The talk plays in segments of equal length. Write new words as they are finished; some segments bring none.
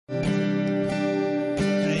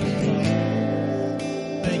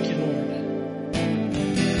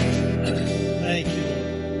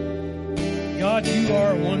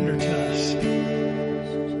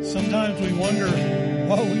we wonder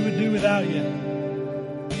what we would do without you.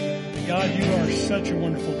 God, you are such a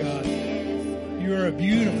wonderful God. You are a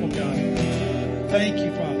beautiful God. Thank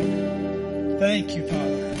you, Father. Thank you,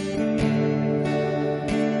 Father.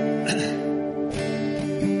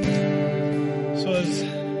 So as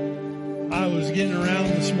I was getting around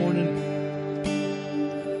this morning,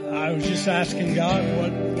 I was just asking God,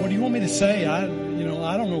 what do you want me to say? I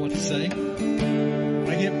don't know what to say.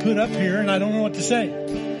 I get put up here and I don't know what to say.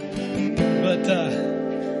 But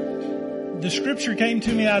the scripture came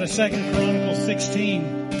to me out of 2 Chronicles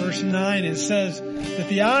 16, verse 9. It says that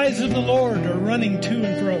the eyes of the Lord are running to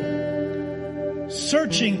and fro,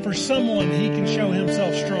 searching for someone he can show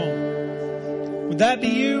himself strong. Would that be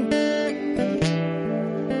you?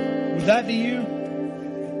 Would that be you?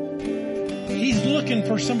 He's looking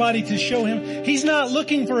for somebody to show him. He's not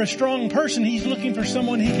looking for a strong person. He's looking for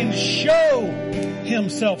someone he can show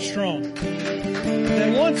himself strong.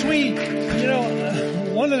 And once we,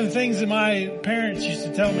 one of the things that my parents used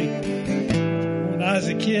to tell me when I was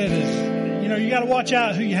a kid is, you got to watch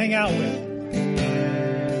out who you hang out with.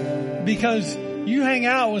 Because you hang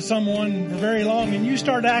out with someone for very long and you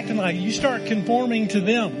start acting like, you start conforming to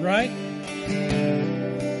them, right?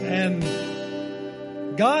 And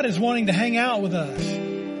God is wanting to hang out with us.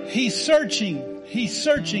 He's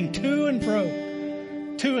searching to and fro,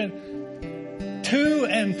 to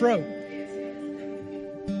and fro,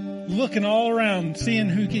 looking all around, seeing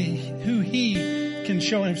who he can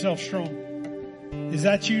show himself strong. Is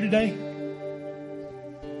that you today?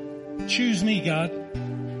 Choose me, God.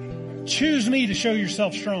 Choose me to show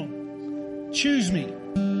yourself strong. Choose me.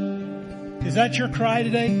 Is that your cry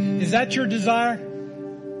today? Is that your desire?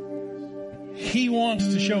 He wants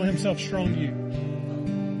to show himself strong to you.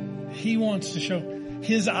 He wants to show.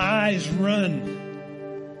 His eyes run.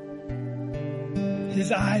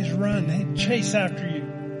 His eyes run. They chase after you.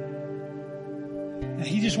 And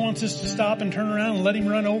he just wants us to stop and turn around and let him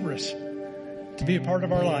run over us to be a part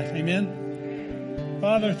of our life. Amen.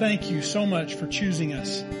 Father, thank you so much for choosing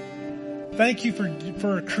us. Thank you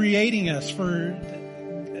for creating us for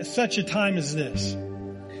such a time as this.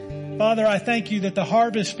 Father, I thank you that the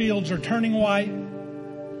harvest fields are turning white,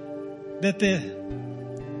 that the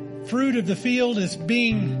fruit of the field is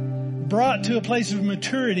being brought to a place of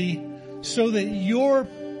maturity so that your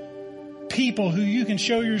people who you can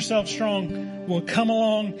show yourself strong will come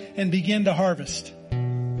along and begin to harvest.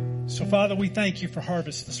 So, Father, we thank you for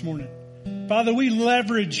harvest this morning. Father, we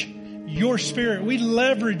leverage your spirit. We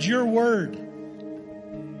leverage your word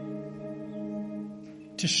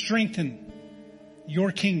to strengthen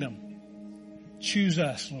your kingdom. Choose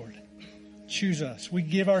us, Lord. Choose us. We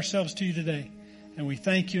give ourselves to you today, and we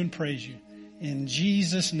thank you and praise you. In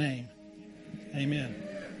Jesus' name, amen.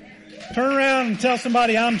 Turn around and tell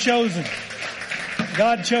somebody, I'm chosen.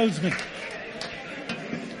 God chose me.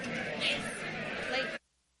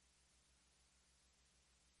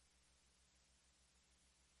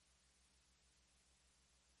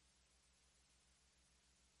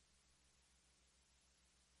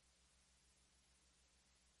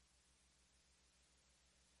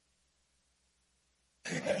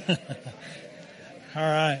 All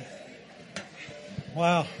right.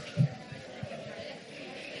 Wow.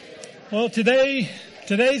 Well, today's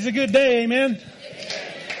a good day, amen.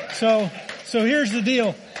 So here's the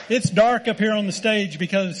deal. It's dark up here on the stage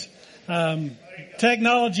because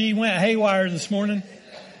technology went haywire this morning,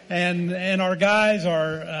 and our guys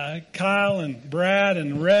are Kyle and Brad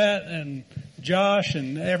and Rhett and Josh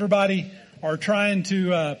and everybody are trying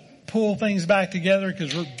to pull things back together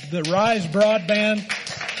because the Rise broadband.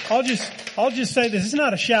 I'll just say this is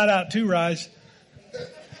not a shout out to Rise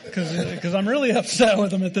because I'm really upset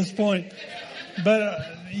with them at this point. But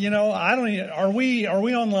I don't even, are we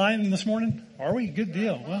online this morning? Are we? Good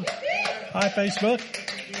deal. Well, hi Facebook.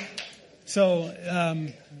 So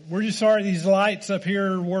we're just sorry these lights up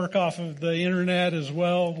here work off of the internet as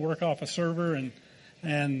well, work off a server,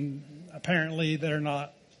 and apparently they're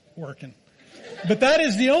not working. But that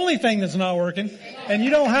is the only thing that's not working. And you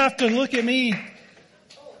don't have to look at me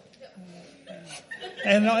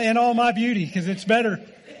and all my beauty, because it's better.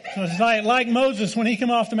 So it's like Moses when he came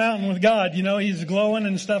off the mountain with God, he's glowing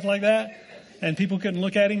and stuff like that, and people couldn't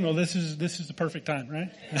look at him. Well, this is the perfect time, right?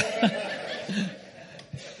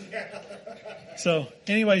 So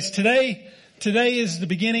anyways, today is the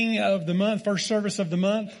beginning of the month, first service of the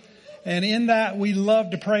month. And in that we love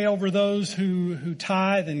to pray over those who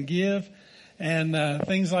tithe and give and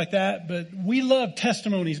things like that. But we love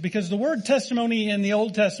testimonies because the word testimony in the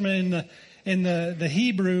Old Testament in the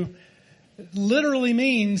Hebrew literally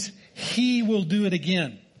means he will do it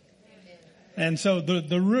again. And so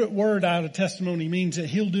the root word out of testimony means that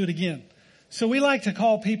he'll do it again. So we like to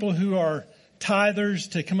call people who are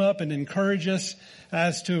tithers to come up and encourage us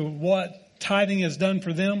as to what tithing has done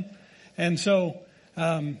for them. And so,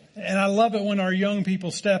 and I love it when our young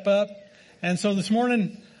people step up. And so this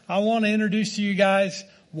morning, I want to introduce to you guys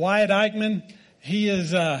Wyatt Eichman. He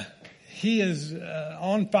is on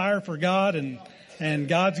fire for God, and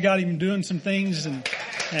God's got him doing some things, and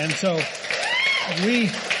so we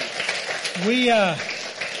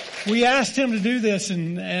asked him to do this,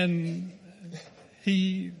 and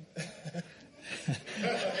he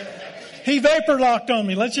vapor locked on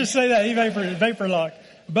me. Let's just say that he vapor locked.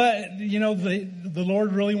 But the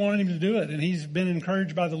Lord really wanted him to do it, and he's been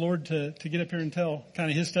encouraged by the Lord to get up here and tell kind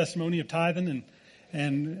of his testimony of tithing,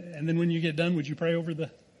 and then when you get done, would you pray over the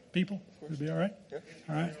people? Would it be all right? Yeah.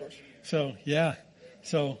 All right. So yeah.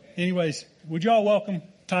 So anyways, would y'all welcome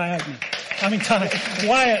Wyatt?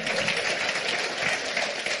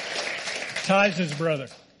 Ty's his brother.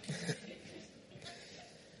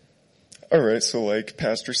 All right. So like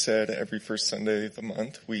Pastor said, every first Sunday of the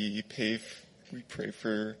month, we pray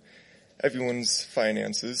for everyone's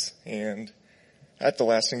finances. And at the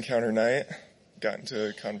last encounter night, got into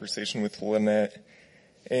a conversation with Lynette,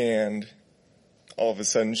 and all of a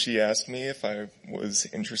sudden she asked me if I was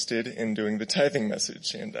interested in doing the tithing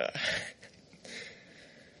message. And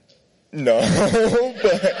no,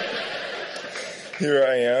 but here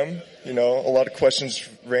I am. A lot of questions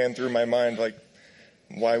ran through my mind, like,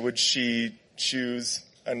 why would she choose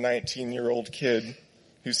a 19-year-old kid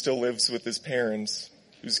who still lives with his parents,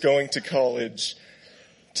 who's going to college,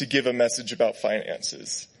 to give a message about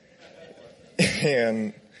finances?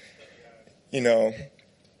 And,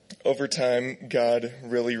 over time, God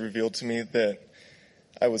really revealed to me that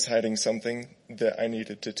I was hiding something that I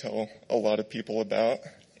needed to tell a lot of people about.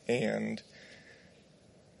 And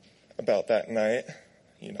about that night,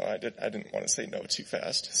 I didn't want to say no too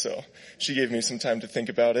fast. So she gave me some time to think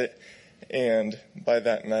about it. And by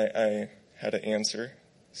that night, I had an answer.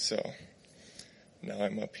 So now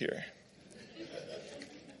I'm up here.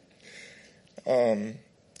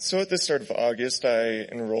 So at the start of August, I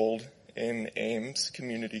enrolled in Ames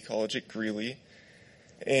Community College at Greeley.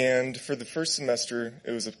 And for the first semester,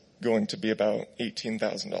 it was going to be about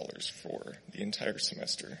 $18,000 for the entire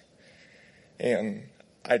semester. And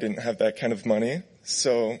I didn't have that kind of money,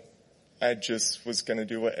 so I just was going to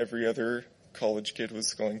do what every other college kid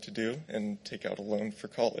was going to do and take out a loan for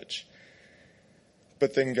college.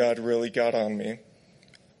 But then God really got on me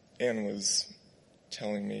and was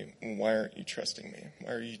telling me, why aren't you trusting me?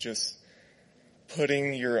 Why are you just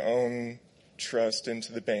putting your own trust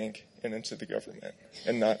into the bank and into the government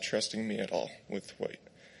and not trusting me at all with what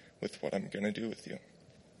I'm going to do with you?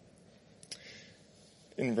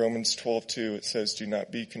 In Romans 12:2, it says, do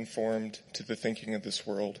not be conformed to the thinking of this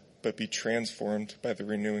world, but be transformed by the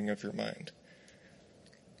renewing of your mind.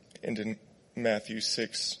 And in Matthew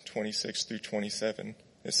 6:26 through 27,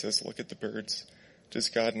 it says, look at the birds. Does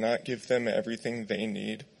God not give them everything they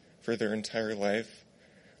need for their entire life?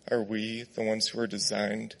 Are we, the ones who are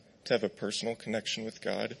designed to have a personal connection with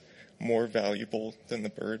God, more valuable than the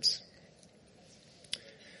birds?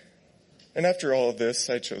 And after all of this,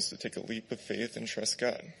 I chose to take a leap of faith and trust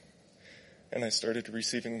God. And I started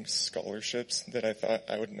receiving scholarships that I thought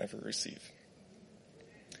I would never receive.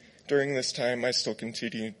 During this time, I still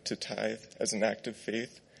continued to tithe as an act of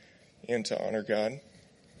faith and to honor God.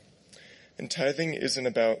 And tithing isn't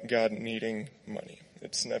about God needing money.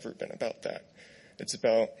 It's never been about that. It's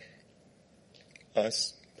about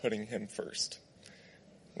us putting Him first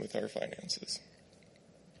with our finances.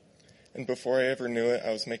 And before I ever knew it,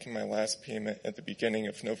 I was making my last payment at the beginning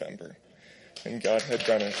of November. And God had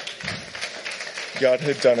done it. God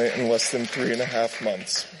had done it in less than 3.5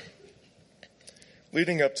 months.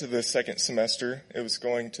 Leading up to the second semester, it was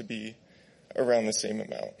going to be around the same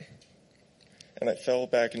amount. And I fell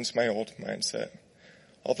back into my old mindset.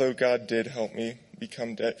 Although God did help me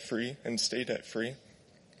become debt-free and stay debt-free,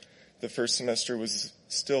 the first semester was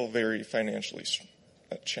still very financially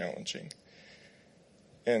challenging.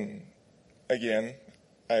 And again,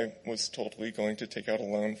 I was totally going to take out a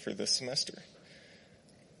loan for this semester.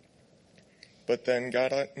 But then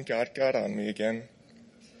God got on me again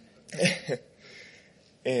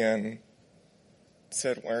and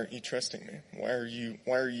said, why aren't you trusting me?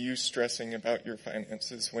 Why are you stressing about your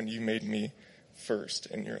finances when you made me first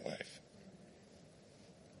in your life?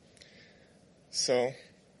 So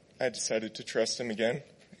I decided to trust Him again,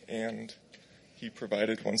 and He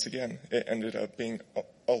provided once again. It ended up being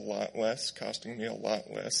a lot less, costing me a lot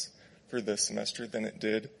less for this semester than it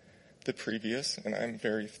did the previous, and I'm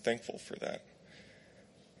very thankful for that.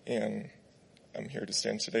 And I'm here to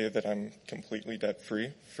stand today that I'm completely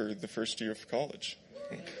debt-free for the first year of college.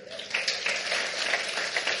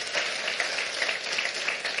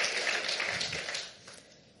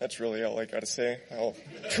 That's really all I got to say. I'll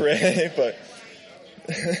pray, but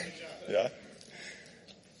yeah.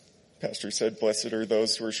 Pastor said, blessed are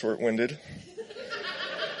those who are short-winded.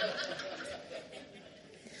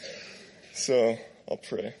 So I'll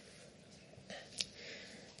pray.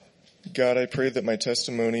 God, I pray that my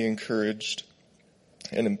testimony encouraged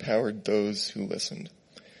and empowered those who listened.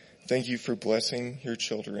 Thank you for blessing your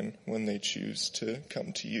children when they choose to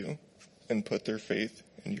come to you and put their faith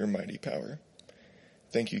in your mighty power.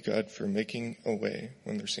 Thank you, God, for making a way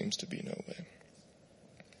when there seems to be no way.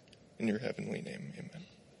 In your heavenly name, amen.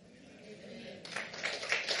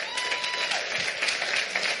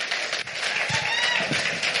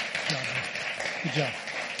 Good job.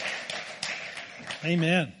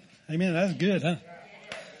 Amen. Amen. That's good,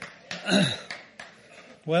 huh?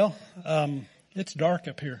 Well, it's dark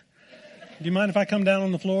up here. Do you mind if I come down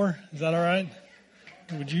on the floor? Is that all right?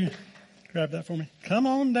 Would you grab that for me? Come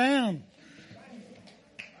on down.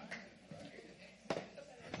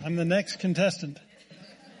 I'm the next contestant.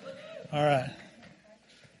 All right.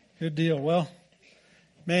 Good deal. Well,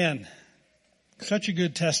 man, such a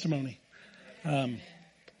good testimony. Can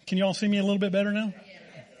you all see me a little bit better now?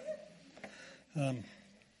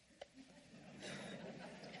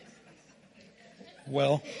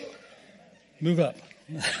 Well, move up.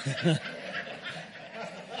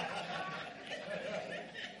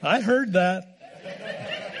 I heard that.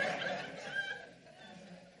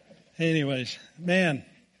 Anyways, man,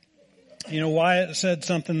 Wyatt said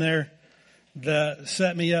something there that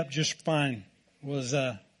set me up just fine. Was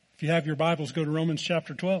if you have your Bibles, go to Romans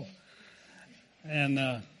chapter 12.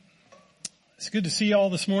 And it's good to see you all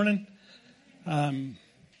this morning.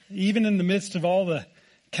 Even in the midst of all the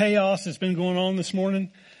chaos that's been going on this morning,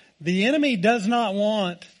 the enemy does not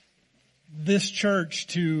want this church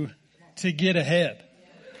to get ahead,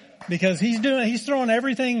 because he's throwing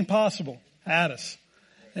everything possible at us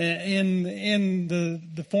in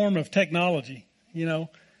the form of technology.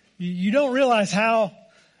 You don't realize how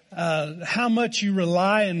much you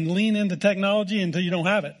rely and lean into technology until you don't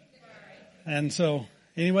have it. And so,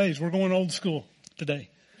 anyways, we're going old school today.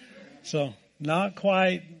 So not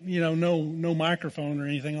quite, no microphone or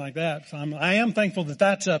anything like that. So I am thankful that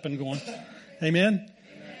that's up and going. Amen.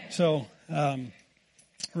 So,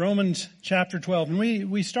 Romans chapter 12, and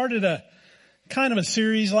we started a kind of a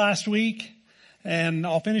series last week, and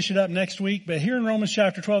I'll finish it up next week. But here in Romans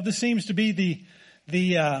chapter 12, this seems to be the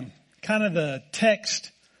kind of the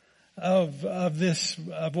text of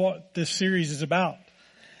what this series is about.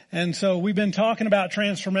 And so we've been talking about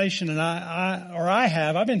transformation, and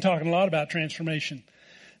I've been talking a lot about transformation,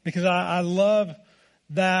 because I love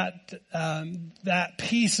that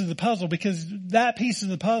piece of the puzzle, because that piece of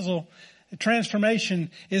the puzzle,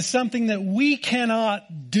 transformation, is something that we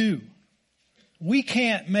cannot do. We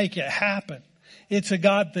can't make it happen. It's a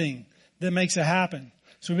God thing that makes it happen.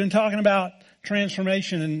 So we've been talking about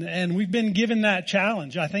transformation, and we've been given that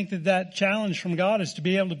challenge. I think that challenge from God is to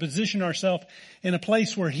be able to position ourselves in a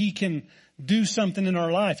place where He can do something in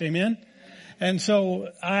our life. Amen? And so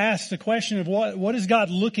I asked the question of what is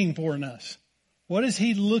God looking for in us? What is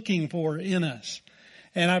He looking for in us?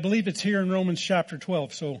 And I believe it's here in Romans chapter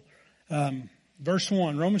 12. So, verse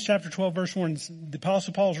 1, Romans chapter 12, verse 1, the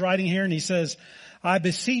Apostle Paul's writing here, and he says, I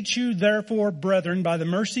beseech you, therefore, brethren, by the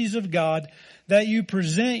mercies of God, that you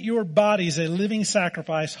present your bodies a living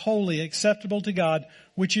sacrifice, holy, acceptable to God,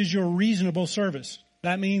 which is your reasonable service.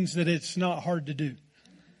 That means that it's not hard to do.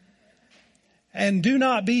 And do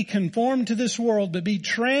not be conformed to this world, but be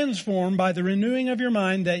transformed by the renewing of your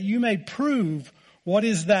mind, that you may prove what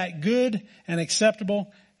is that good and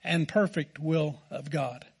acceptable and perfect will of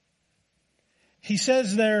God. He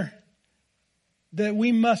says there that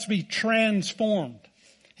we must be transformed.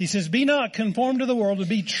 He says, be not conformed to the world, but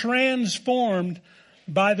be transformed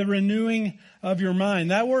by the renewing of your mind.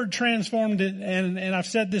 That word transformed, and I've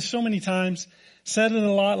said this so many times, said it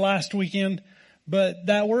a lot last weekend, but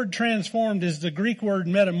that word transformed is the Greek word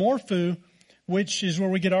metamorpho, which is where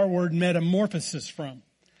we get our word metamorphosis from.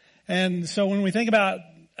 And so when we think about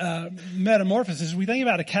metamorphosis, we think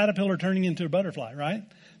about a caterpillar turning into a butterfly, right?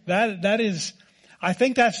 That is, I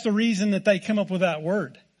think that's the reason that they come up with that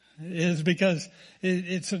word, is because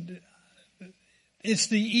it's the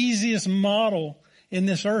easiest model in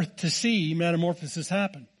this earth to see metamorphosis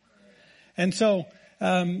happen. And so,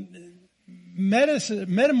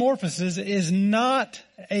 metamorphosis is not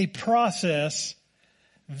a process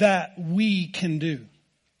that we can do.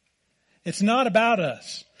 It's not about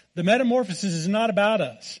us. The metamorphosis is not about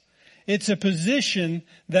us. It's a position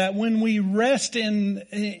that when we rest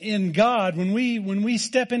in God, when we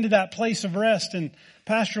step into that place of rest, and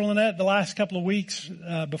Pastor Lynette the last couple of weeks,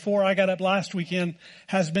 before I got up last weekend,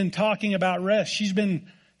 has been talking about rest. She's been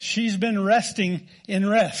resting in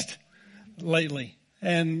rest lately.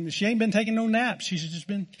 And she ain't been taking no naps. She's just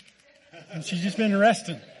been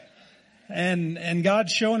resting. And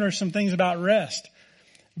God's showing her some things about rest.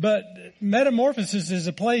 But metamorphosis is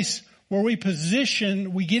a place where we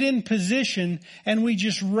get in position and we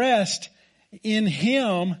just rest in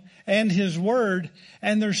Him and His Word,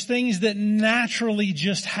 and there's things that naturally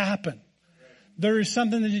just happen. There is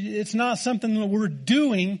something it's not something that we're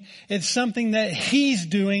doing, it's something that He's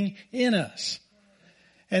doing in us.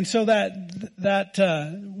 And so that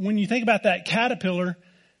when you think about that caterpillar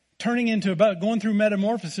turning into a bug, going through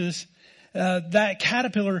metamorphosis, that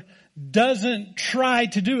caterpillar doesn't try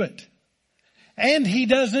to do it. And he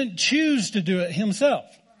doesn't choose to do it himself.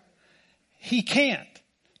 He can't.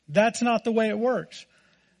 That's not the way it works.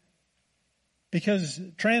 Because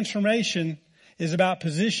transformation is about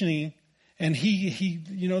positioning, and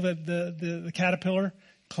the caterpillar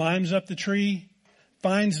climbs up the tree,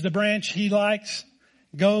 finds the branch he likes,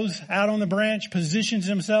 goes out on the branch, positions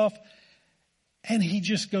himself, and he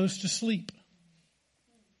just goes to sleep.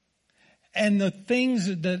 And the thing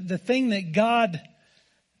that God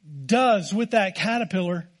does with that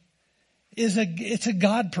caterpillar it's a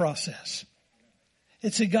God process.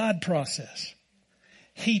 It's a God process.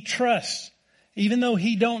 He trusts, even though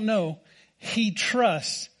he don't know, he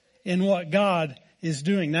trusts in what God is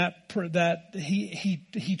doing. That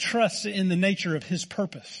he trusts in the nature of His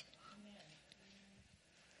purpose.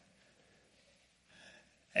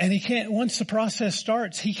 And he can't, once the process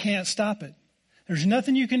starts, he can't stop it. There's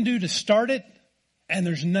nothing you can do to start it, and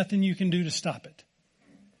there's nothing you can do to stop it.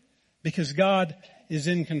 Because God is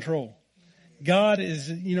in control. God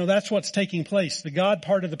is, that's what's taking place. The God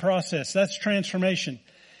part of the process. That's transformation.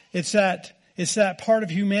 It's that part of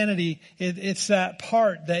humanity. It's that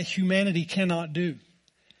part that humanity cannot do.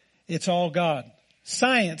 It's all God.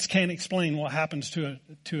 Science can't explain what happens to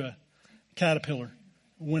a caterpillar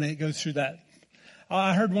when it goes through that.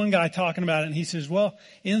 I heard one guy talking about it, and he says, well,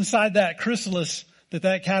 inside that chrysalis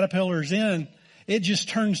that caterpillar's in, it just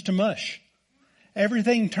turns to mush.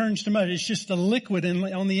 Everything turns to mush. It's just a liquid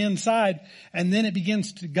on the inside, and then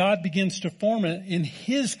God begins to form it in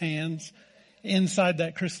His hands inside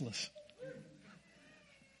that chrysalis.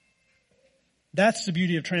 That's the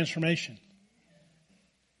beauty of transformation.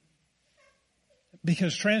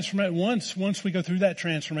 Because once we go through that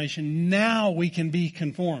transformation, now we can be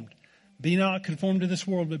conformed. Be not conformed to this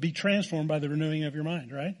world, but be transformed by the renewing of your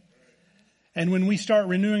mind, right? And when we start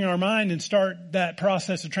renewing our mind and start that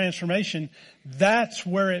process of transformation, that's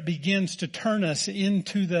where it begins to turn us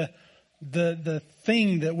into the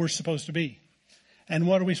thing that we're supposed to be. And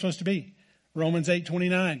what are we supposed to be? Romans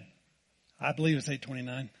 8:29. I believe it's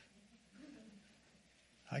 8:29.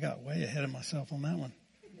 I got way ahead of myself on that one.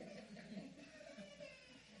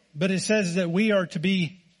 But it says that we are to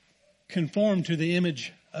be conformed to the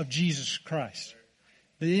image of Jesus Christ.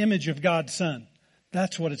 The image of God's Son.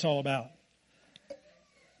 That's what it's all about.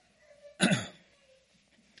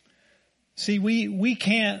 See, we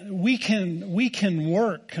can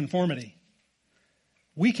work conformity.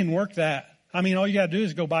 We can work that. I mean, all you got to do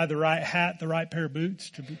is go buy the right hat, the right pair of boots,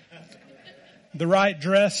 the right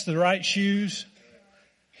dress, the right shoes.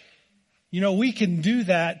 We can do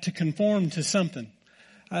that to conform to something.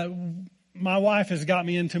 My wife has got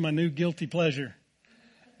me into my new guilty pleasure,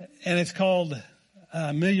 and it's called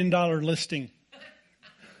 $1 Million Listing.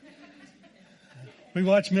 We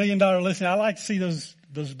watch $1 Million Listing. I like to see those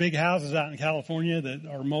big houses out in California that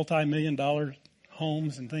are multi-million-dollar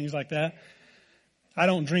homes and things like that. I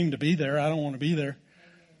don't dream to be there. I don't want to be there.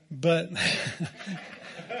 But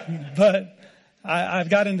I've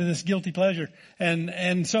got into this guilty pleasure.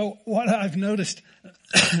 And so what I've noticed,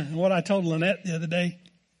 what I told Lynette the other day,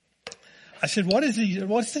 I said,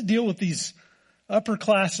 what's the deal with these upper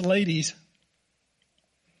class ladies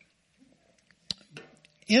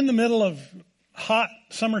in the middle of hot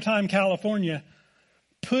summertime California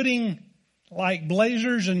putting like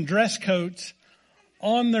blazers and dress coats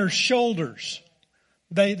on their shoulders?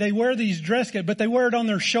 They wear these dress coats, but they wear it on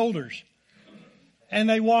their shoulders. And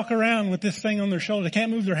they walk around with this thing on their shoulder. They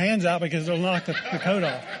can't move their hands out because they'll knock the coat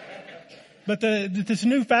off. But this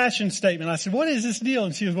new fashion statement, I said, what is this deal?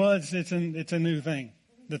 And she goes, well, it's a new thing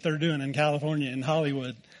that they're doing in California, in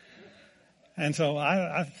Hollywood. And so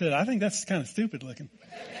I said, I think that's kind of stupid looking.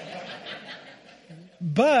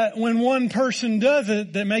 But when one person does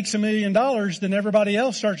it that makes $1 million, then everybody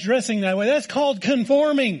else starts dressing that way. That's called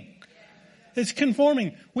conforming. It's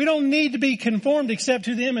conforming. We don't need to be conformed except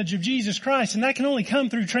to the image of Jesus Christ, and that can only come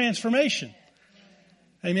through transformation.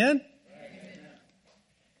 Amen?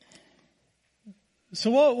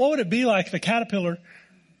 So what would it be like if a caterpillar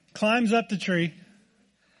climbs up the tree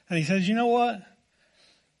and he says, you know what?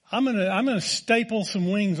 I'm gonna staple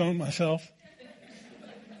some wings on myself,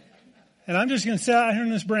 and I'm just gonna sit out here in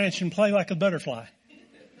this branch and play like a butterfly.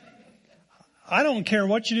 I don't care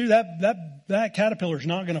what you do, that caterpillar's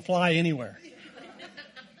not gonna fly anywhere.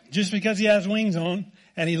 Just because he has wings on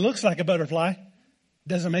and he looks like a butterfly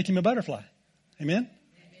doesn't make him a butterfly. Amen?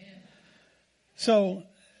 So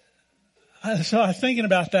I was thinking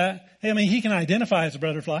about that. I mean, he can identify as a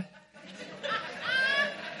butterfly.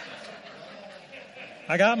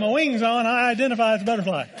 I got my wings on, I identify as a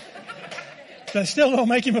butterfly. That still don't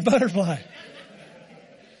make him a butterfly.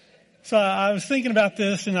 So I was thinking about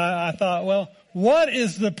this, and I thought, well, what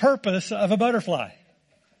is the purpose of a butterfly?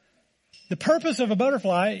 The purpose of a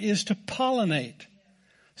butterfly is to pollinate.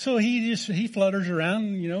 So he flutters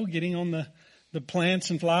around, getting on the plants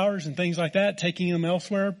and flowers and things like that, taking them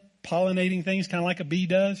elsewhere, pollinating things kind of like a bee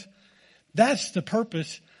does. That's the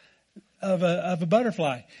purpose of a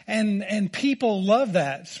butterfly. And people love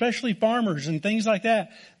that, especially farmers and things like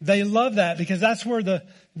that. They love that because that's where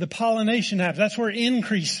the pollination happens. That's where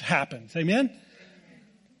increase happens. Amen?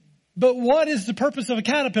 But what is the purpose of a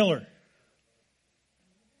caterpillar?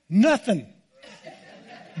 Nothing.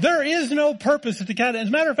 There is no purpose at the caterpillar. As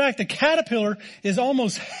a matter of fact, the caterpillar is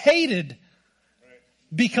almost hated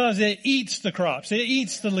because it eats the crops. It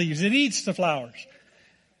eats the leaves. It eats the flowers.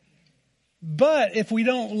 But if we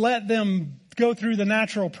don't let them go through the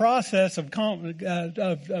natural process of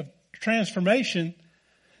transformation,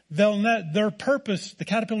 their purpose, the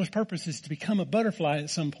caterpillar's purpose, is to become a butterfly at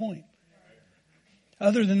some point.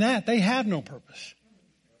 Other than that, they have no purpose.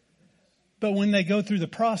 But when they go through the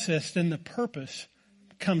process, then the purpose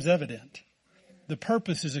becomes evident. The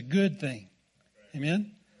purpose is a good thing.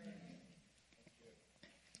 Amen?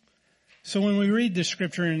 So when we read this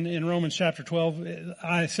scripture in Romans chapter 12,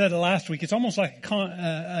 I said it last week, it's almost like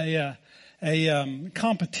a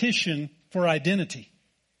competition for identity.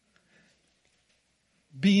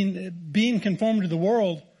 Being conformed to the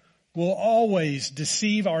world will always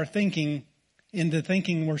deceive our thinking into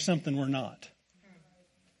thinking we're something we're not.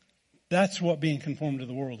 That's what being conformed to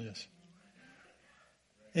the world is.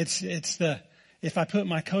 It's if I put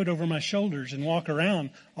my coat over my shoulders and walk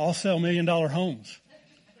around, I'll sell $1 million homes.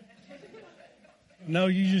 No,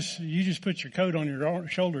 you just put your coat on your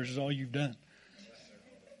shoulders is all you've done.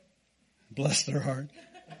 Bless their heart.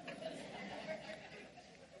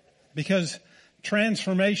 Because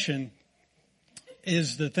transformation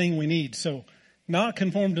is the thing we need. So not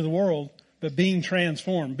conformed to the world, but being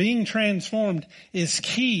transformed. Being transformed is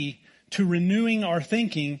key to renewing our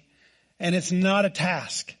thinking, and it's not a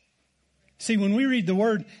task. See, when we read the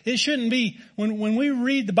Word, it shouldn't be, when we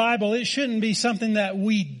read the Bible, it shouldn't be something that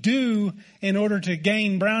we do in order to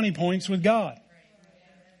gain brownie points with God.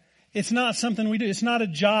 It's not something we do. It's not a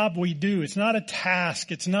job we do. It's not a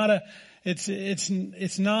task. It's not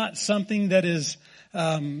something that is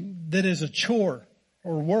a chore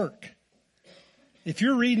or work. If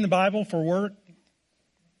you're reading the Bible for work,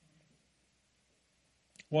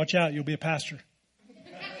 watch out, you'll be a pastor.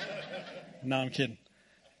 No, I'm kidding.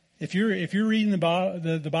 If you're reading the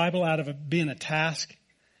Bible out of being a task,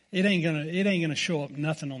 it ain't gonna show up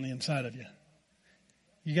nothing on the inside of you.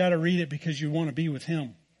 You got to read it because you want to be with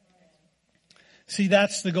Him. See,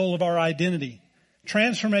 that's the goal of our identity.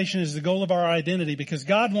 Transformation is the goal of our identity because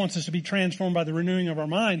God wants us to be transformed by the renewing of our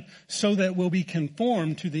mind so that we'll be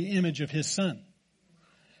conformed to the image of His Son.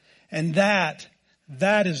 And that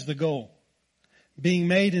is the goal. Being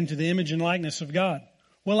made into the image and likeness of God.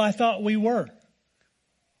 Well, I thought we were.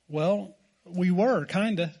 Well, we were,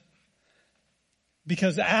 kinda.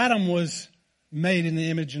 Because Adam was made in the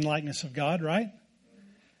image and likeness of God, right?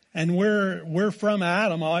 And we're from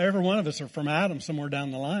Adam. Every one of us are from Adam somewhere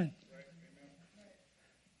down the line.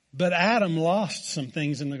 But Adam lost some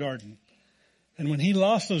things in the garden. And when he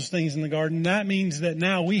lost those things in the garden, that means that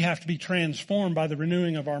now we have to be transformed by the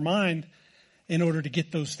renewing of our mind in order to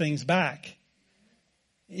get those things back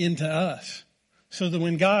into us. So that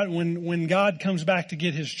when God comes back to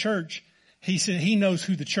get His church, He said He knows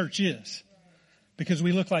who the church is. Because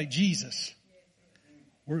we look like Jesus.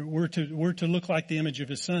 We're to look like the image of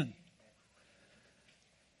His Son.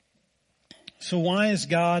 So why is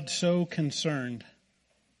God so concerned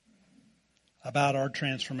about our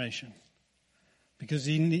transformation? Because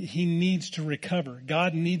He needs to recover.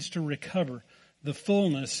 God needs to recover the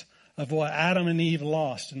fullness of what Adam and Eve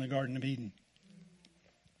lost in the Garden of Eden.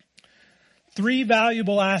 Three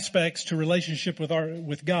valuable aspects to relationship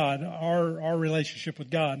with God, our relationship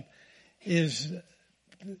with God, is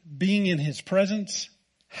being in His presence,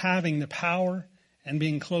 having the power, and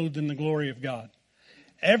being clothed in the glory of God.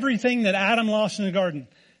 Everything that Adam lost in the garden,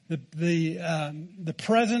 the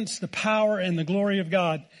presence, the power, and the glory of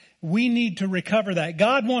God, we need to recover that.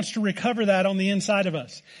 God wants to recover that on the inside of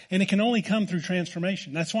us. And it can only come through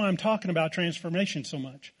transformation. That's why I'm talking about transformation so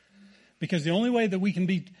much. Because the only way that we can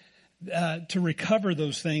be to recover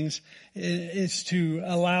those things is to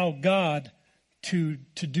allow God to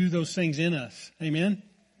do those things in us. Amen?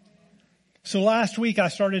 So last week I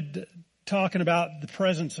started talking about the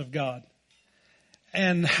presence of God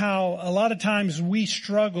and how a lot of times we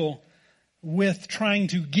struggle with trying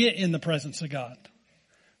to get in the presence of God.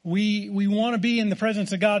 We want to be in the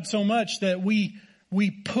presence of God so much that we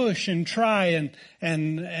push and try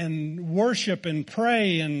and worship and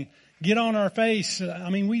pray and get on our face. I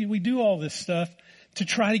mean, we do all this stuff to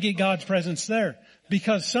try to get God's presence there.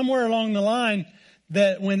 Because somewhere along the line,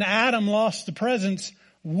 that when Adam lost the presence,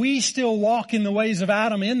 we still walk in the ways of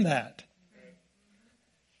Adam in that.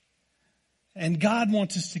 And God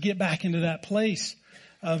wants us to get back into that place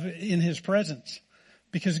in His presence.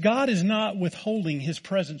 Because God is not withholding His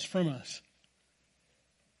presence from us.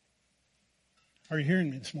 Are you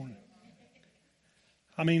hearing me this morning?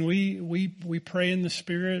 I mean, we pray in the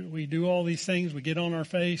Spirit. We do all these things. We get on our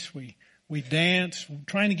face. We dance. We're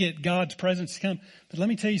trying to get God's presence to come. But let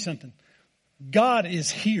me tell you something. God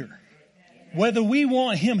is here. Whether we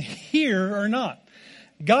want Him here or not.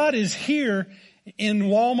 God is here in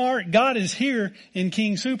Walmart. God is here in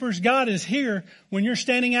King Soopers. God is here when you're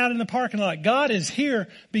standing out in the parking lot. God is here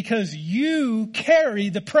because you carry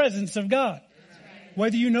the presence of God.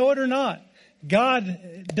 Whether you know it or not.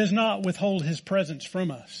 God does not withhold His presence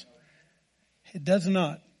from us. It does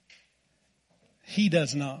not. He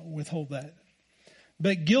does not withhold that.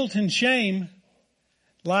 But guilt and shame,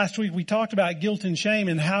 last week we talked about guilt and shame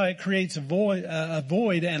and how it creates a void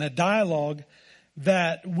and a dialogue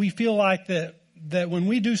that we feel like that when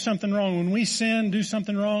we do something wrong, when we sin, do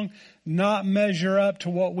something wrong, not measure up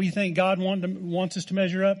to what we think God wants us to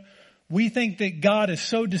measure up, we think that God is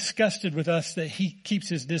so disgusted with us that He keeps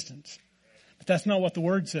His distance. But that's not what the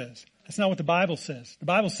Word says. That's not what the Bible says. The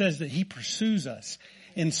Bible says that He pursues us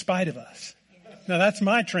in spite of us. Now that's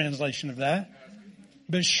my translation of that.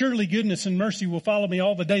 But surely goodness and mercy will follow me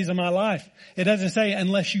all the days of my life. It doesn't say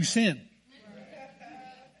unless you sin.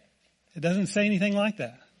 It doesn't say anything like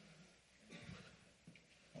that.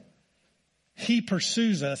 He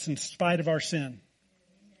pursues us in spite of our sin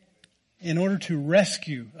in order to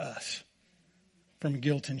rescue us from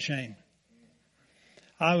guilt and shame.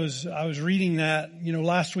 I was reading that,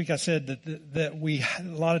 last week I said that we a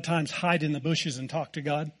lot of times hide in the bushes and talk to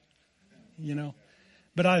God,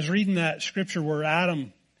 But I was reading that scripture where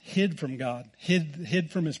Adam hid from God,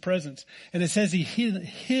 hid from His presence. And it says he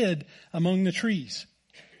hid among the trees.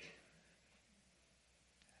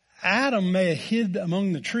 Adam may have hid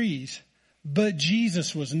among the trees, but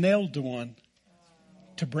Jesus was nailed to one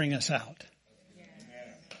to bring us out.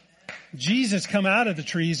 Jesus come out of the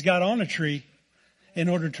trees, got on a tree in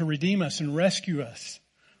order to redeem us and rescue us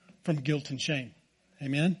from guilt and shame.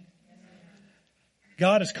 Amen.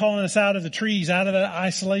 God is calling us out of the trees, out of that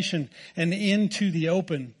isolation and into the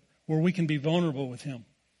open where we can be vulnerable with Him.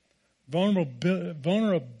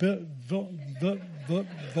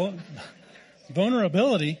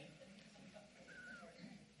 Vulnerability.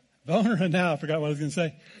 Now I forgot what I was going to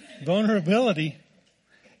say. Vulnerability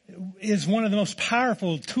is one of the most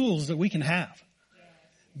powerful tools that we can have.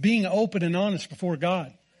 Being open and honest before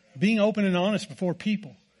God. Being open and honest before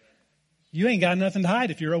people. You ain't got nothing to hide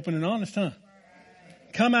if you're open and honest, huh?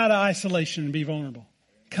 Come out of isolation and be vulnerable.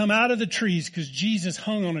 Come out of the trees because Jesus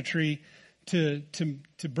hung on a tree to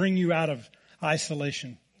bring you out of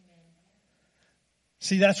isolation.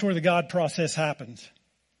 See, that's where the God process happens.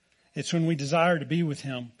 It's when we desire to be with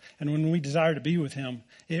Him. And when we desire to be with Him,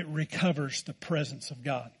 it recovers the presence of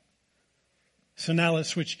God. So now let's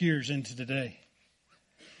switch gears into today.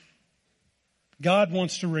 God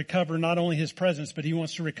wants to recover not only His presence, but He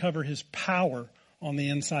wants to recover His power on the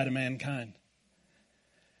inside of mankind.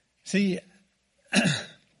 See,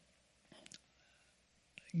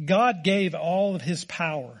 God gave all of His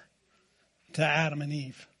power to Adam and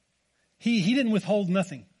Eve. He didn't withhold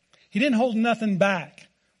nothing. He didn't hold nothing back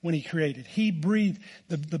when He created. He breathed.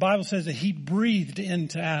 The Bible says that He breathed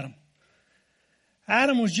into Adam.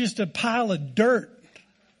 Adam was just a pile of dirt.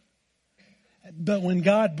 But when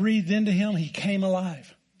God breathed into him, he came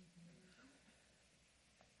alive.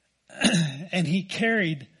 And he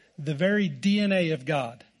carried the very DNA of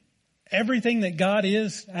God. Everything that God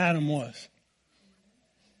is, Adam was.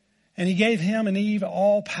 And he gave him and Eve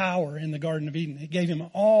all power in the Garden of Eden. He gave him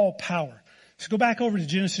all power. So go back over to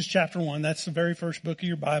Genesis chapter 1. That's the very first book of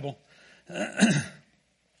your Bible.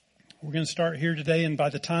 We're going to start here today, and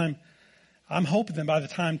I'm hoping that by the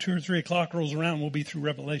time 2 or 3 o'clock rolls around, we'll be through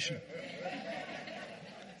Revelation.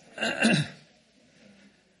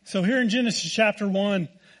 So here in Genesis chapter 1,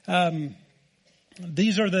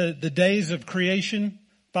 these are the days of creation.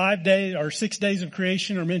 5 days or 6 days of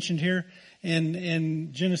creation are mentioned here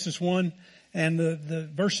in Genesis 1. And the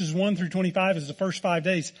verses 1 through 25 is the first 5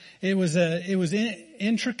 days. It was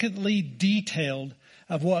intricately detailed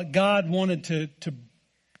of what God wanted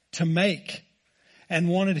to make and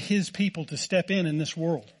wanted his people to step in this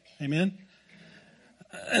world. Amen.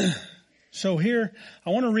 So here, I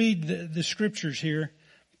want to read the scriptures here,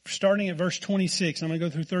 starting at verse 26. I'm going to go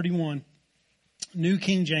through 31. New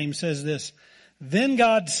King James says this: Then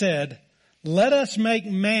God said, let us make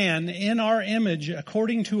man in our image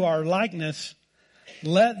according to our likeness.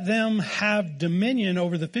 Let them have dominion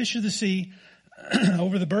over the fish of the sea,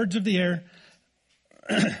 over the birds of the air,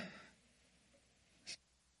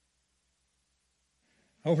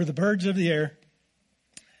 over the birds of the air,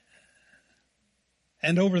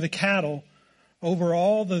 and over the cattle, over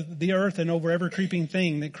all the earth, and over every creeping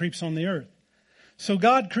thing that creeps on the earth. So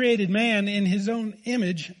God created man in his own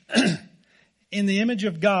image. In the image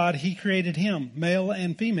of God, he created him. Male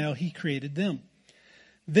and female, he created them.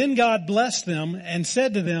 Then God blessed them and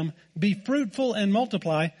said to them, be fruitful and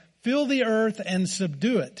multiply, fill the earth and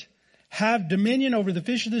subdue it. Have dominion over the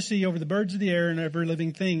fish of the sea, over the birds of the air, and every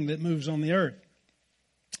living thing that moves on the earth.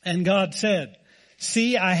 And God said,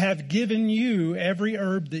 see, I have given you every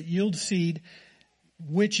herb that yields seed,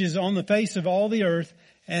 which is on the face of all the earth,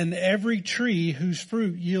 and every tree whose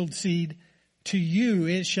fruit yields seed. To you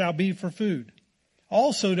it shall be for food.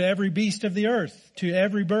 Also to every beast of the earth, to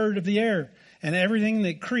every bird of the air, and everything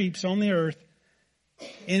that creeps on the earth,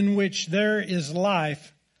 in which there is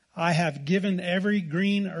life, I have given every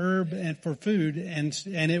green herb and for food, and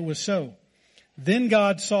it was so. Then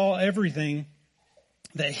God saw everything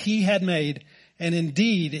that he had made, and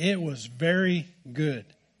indeed it was very good.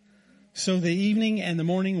 So the evening and the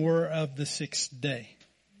morning were of the 6th day.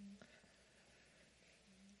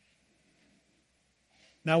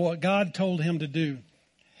 Now what God told him to do,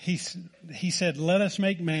 he said, let us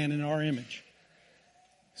make man in our image.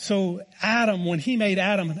 So Adam, when he made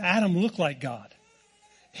Adam looked like God.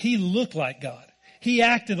 He looked like God. He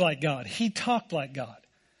acted like God. He talked like God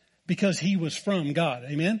because he was from God.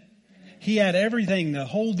 Amen? He had everything, the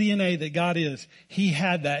whole DNA that God is. He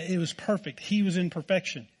had that. It was perfect. He was in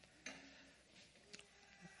perfection.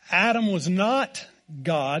 Adam was not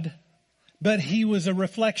God, but he was a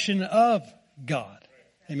reflection of God.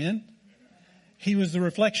 Amen? He was the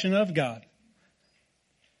reflection of God.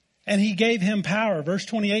 And he gave him power. Verse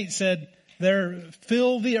 28 said, there,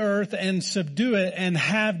 fill the earth and subdue it and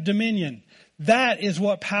have dominion. That is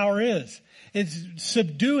what power is.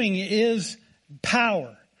 Subduing is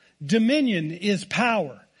power. Dominion is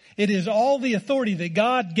power. It is all the authority that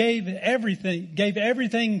God gave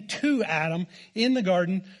everything to Adam in the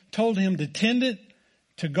garden, told him to tend it,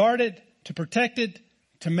 to guard it, to protect it,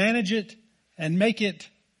 to manage it, and make it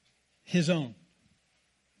his own.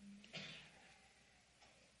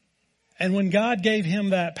 And when God gave him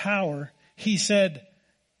that power, he said,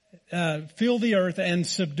 fill the earth and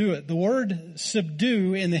subdue it. The word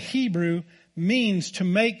subdue in the Hebrew means to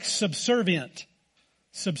make subservient.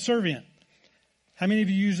 Subservient. How many of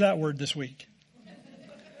you used that word this week?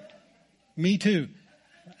 Me too.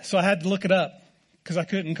 So I had to look it up because I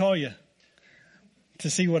couldn't call you to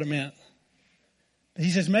see what it meant. He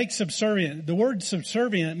says make subservient. The word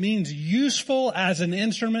subservient means useful as an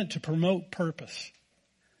instrument to promote purpose.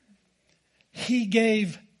 He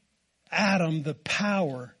gave Adam the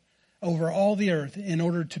power over all the earth in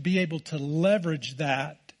order to be able to leverage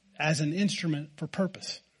that as an instrument for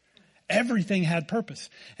purpose. Everything had purpose.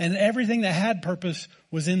 And everything that had purpose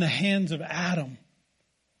was in the hands of Adam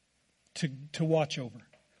to watch over.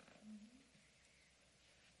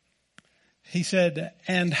 He said,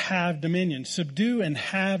 and have dominion. Subdue and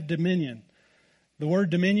have dominion. The word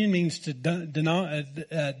dominion means to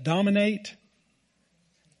dominate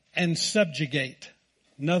and subjugate.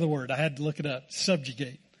 Another word, I had to look it up.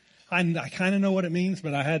 Subjugate. I kind of know what it means,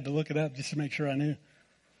 but I had to look it up just to make sure I knew.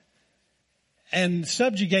 And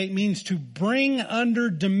subjugate means to bring under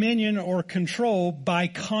dominion or control by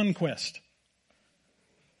conquest.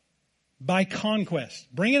 By conquest.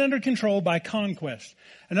 Bring it under control by conquest.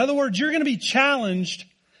 In other words, you're going to be challenged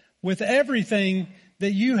with everything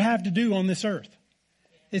that you have to do on this earth.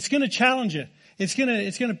 It's going to challenge you.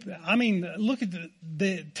 I mean, look at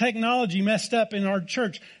the technology messed up in our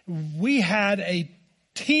church. We had a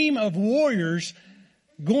team of warriors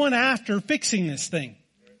going after fixing this thing.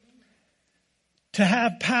 To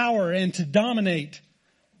have power and to dominate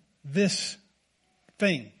this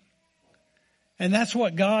thing. And that's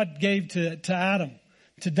what God gave to Adam.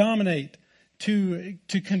 To dominate. To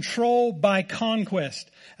control by conquest.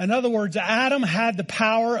 In other words, Adam had the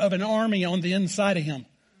power of an army on the inside of him.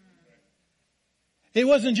 It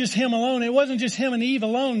wasn't just him alone. It wasn't just him and Eve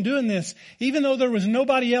alone doing this. Even though there was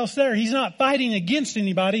nobody else there, he's not fighting against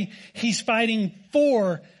anybody. He's fighting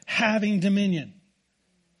for having dominion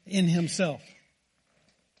in himself.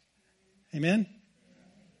 Amen?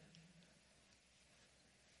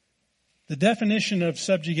 The definition of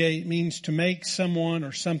subjugate means to make someone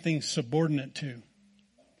or something subordinate to.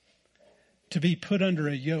 To be put under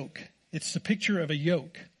a yoke. It's the picture of a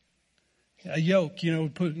yoke. A yoke,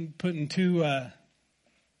 putting two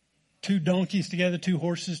donkeys together, two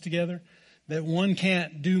horses together, that one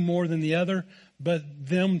can't do more than the other, but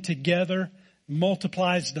them together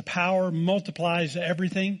multiplies the power, multiplies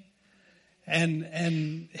everything.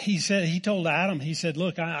 And he told Adam, he said,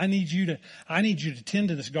 look, I need you to tend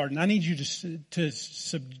to this garden. I need you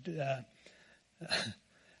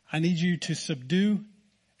to subdue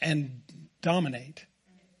and dominate.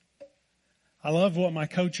 I love what my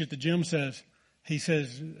coach at the gym says. He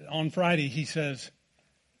says, on Friday, he says,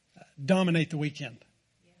 dominate the weekend.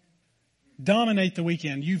 Dominate the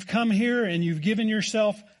weekend. You've come here and you've given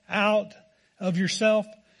yourself out of yourself,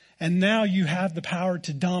 and now you have the power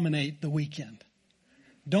to dominate the weekend.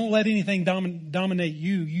 Don't let anything dominate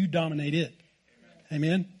you. You dominate it.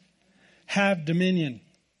 Amen. Have dominion.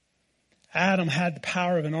 Adam had the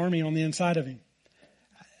power of an army on the inside of him.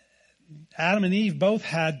 Adam and Eve both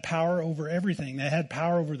had power over everything. They had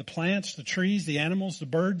power over the plants, the trees, the animals, the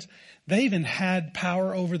birds. They even had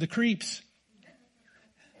power over the creeps.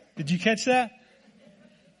 Did you catch that?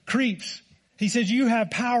 Creeps. He says you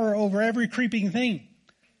have power over every creeping thing.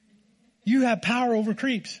 You have power over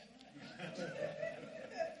creeps.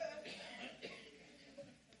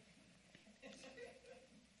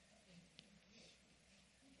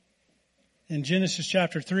 In Genesis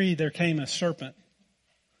chapter 3, there came a serpent.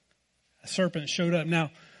 A serpent showed up.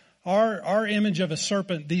 Now, our image of a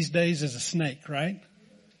serpent these days is a snake, right?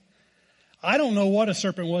 I don't know what a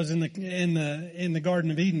serpent was in the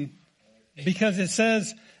Garden of Eden, because it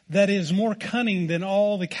says that it is more cunning than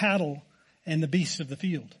all the cattle and the beasts of the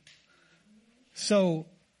field. So,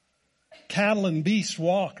 cattle and beasts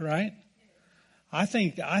walk, right? I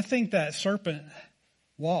think that serpent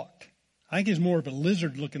walked. I think it's more of a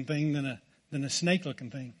lizard-looking thing than a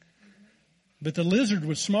snake-looking thing. But the lizard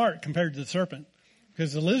was smart compared to the serpent,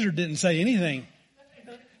 because the lizard didn't say anything,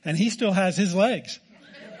 and he still has his legs.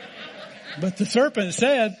 But the serpent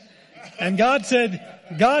said, and God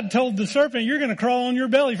told the serpent, you're going to crawl on your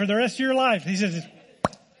belly for the rest of your life. He says,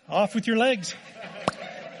 off with your legs.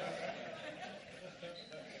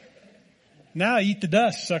 Now eat the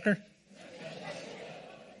dust, sucker.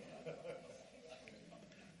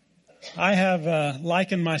 I have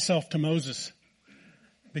likened myself to Moses.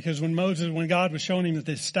 Because when God was showing him that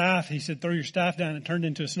this staff, he said, throw your staff down. It turned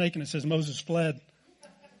into a snake, and it says Moses fled.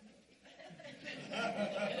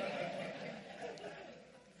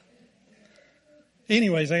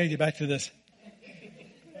 Anyways, I gotta get back to this.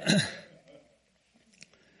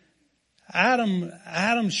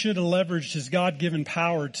 Adam should have leveraged his God-given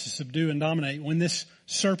power to subdue and dominate when this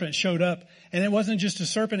serpent showed up. And it wasn't just a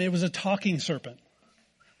serpent, it was a talking serpent.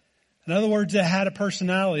 In other words, it had a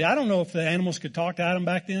personality. I don't know if the animals could talk to Adam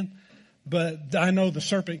back then, but I know the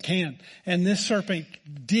serpent can. And this serpent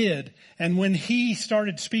did. And when he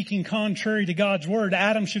started speaking contrary to God's word,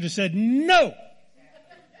 Adam should have said, no!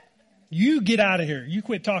 You get out of here. You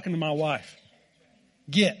quit talking to my wife.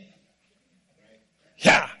 Get.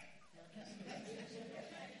 Yeah!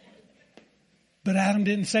 But Adam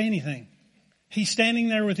didn't say anything. He's standing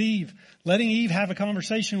there with Eve, letting Eve have a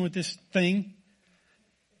conversation with this thing.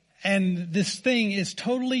 And this thing is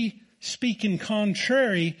totally speaking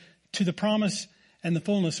contrary to the promise and the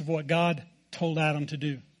fullness of what God told Adam to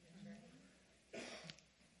do.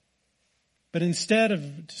 But instead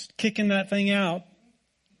of just kicking that thing out,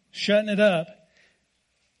 shutting it up,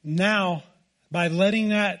 now by letting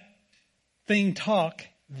that thing talk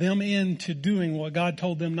them into doing what God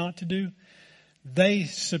told them not to do, they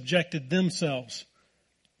subjected themselves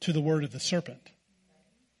to the word of the serpent.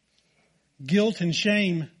 Guilt and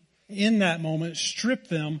shame in that moment stripped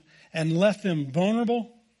them and left them vulnerable,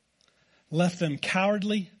 left them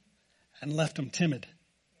cowardly, and left them timid.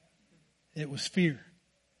 It was fear.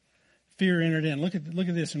 fear entered in. Look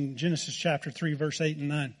at this in Genesis chapter 3, verse 8 and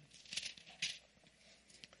 9.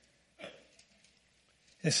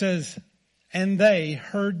 It says, and they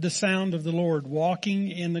heard the sound of the Lord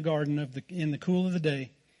walking in the garden in the cool of the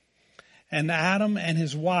day. And Adam and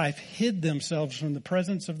his wife hid themselves from the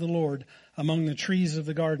presence of the Lord among the trees of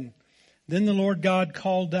the garden. Then the Lord God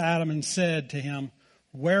called to Adam and said to him,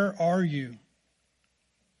 where are you?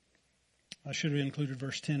 I should have included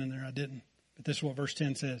verse 10 in there. I didn't. But this is what verse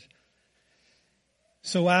 10 says.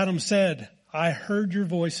 So Adam said, I heard your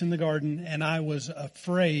voice in the garden, and I was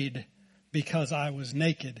afraid because I was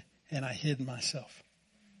naked and I hid myself.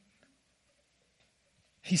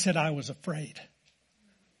 He said, I was afraid.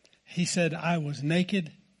 He said, I was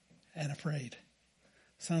naked and afraid.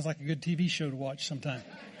 Sounds like a good TV show to watch sometime.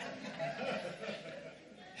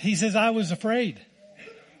 He says, I was afraid.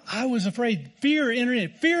 I was afraid. Fear entered in.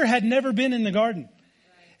 Fear had never been in the garden.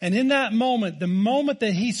 And in that moment, the moment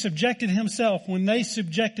that he subjected himself, when they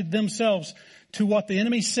subjected themselves to what the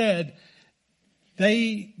enemy said,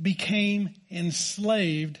 they became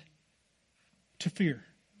enslaved to fear.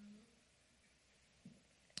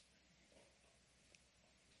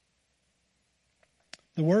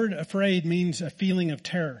 The word afraid means a feeling of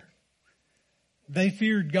terror. They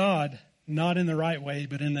feared God, not in the right way,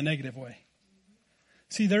 but in the negative way.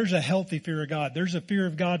 See, there's a healthy fear of God. There's a fear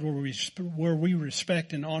of God where we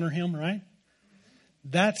respect and honor Him, right?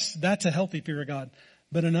 That's a healthy fear of God.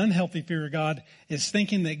 But an unhealthy fear of God is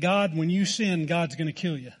thinking that God, when you sin, God's going to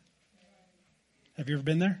kill you. Have you ever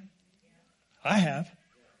been there? I have.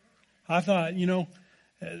 I thought,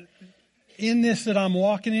 in this that I'm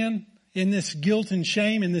walking in this guilt and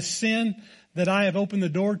shame, in this sin that I have opened the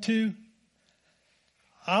door to,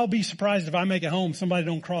 I'll be surprised if I make it home, somebody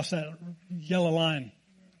don't cross that yellow line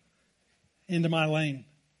into my lane.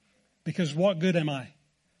 Because what good am I?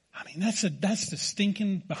 I mean, that's the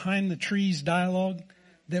stinking behind the trees dialogue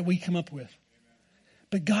that we come up with.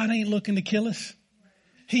 But God ain't looking to kill us.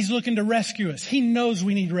 He's looking to rescue us. He knows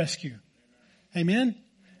we need rescue. Amen?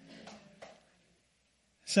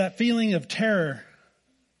 It's that feeling of terror.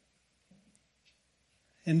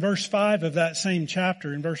 In verse 5 of that same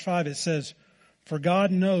chapter, in verse 5 it says, for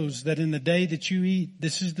God knows that in the day that you eat,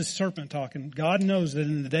 this is the serpent talking, God knows that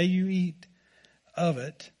in the day you eat of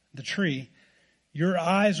it, the tree, your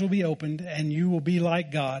eyes will be opened and you will be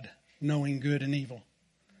like God, knowing good and evil.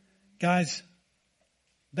 Guys,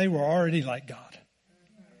 they were already like God.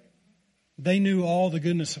 They knew all the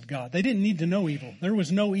goodness of God. They didn't need to know evil. There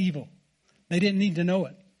was no evil. They didn't need to know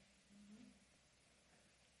it.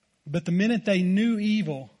 But the minute they knew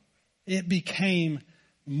evil, it became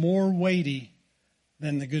more weighty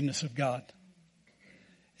than the goodness of God.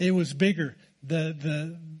 It was bigger.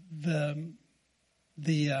 The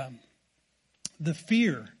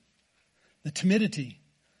fear, the timidity,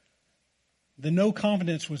 the no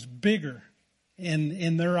confidence was bigger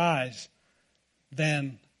in their eyes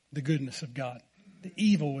than the goodness of God. The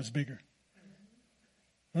evil was bigger.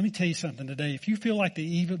 Let me tell you something today. If you feel like the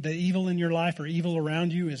evil in your life or evil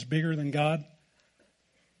around you is bigger than God,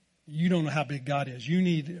 you don't know how big God is.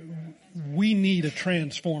 We need a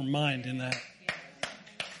transformed mind in that.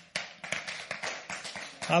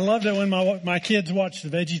 I loved it when my kids watched the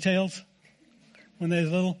VeggieTales when they were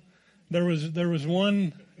little. There was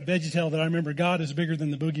one VeggieTale that I remember, God is bigger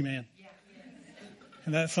than the boogeyman.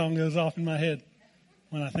 And that song goes off in my head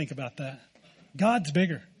when I think about that. God's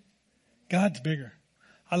bigger. God's bigger.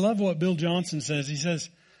 I love what Bill Johnson says. He says,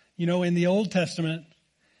 in the Old Testament,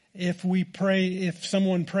 if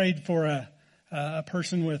someone prayed for a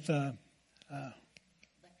person with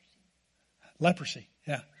leprosy,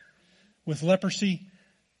 with leprosy,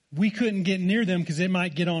 we couldn't get near them because it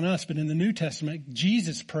might get on us. But in the New Testament,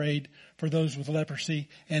 Jesus prayed for those with leprosy,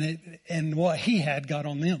 and what He had got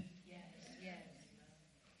on them.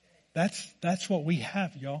 That's what we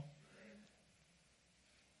have, y'all.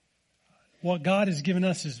 What God has given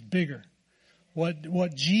us is bigger.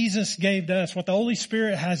 What Jesus gave to us, what the Holy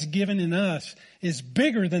Spirit has given in us is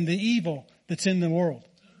bigger than the evil that's in the world.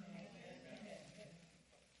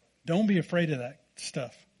 Don't be afraid of that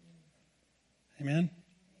stuff. Amen.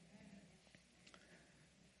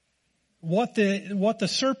 What the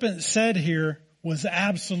serpent said here was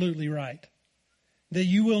absolutely right. That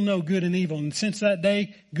you will know good and evil. And since that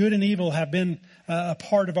day, good and evil have been a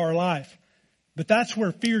part of our life. But that's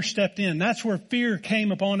where fear stepped in. That's where fear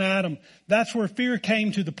came upon Adam. That's where fear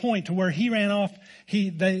came to the point to where he ran off.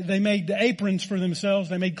 They made aprons for themselves.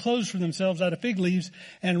 They made clothes for themselves out of fig leaves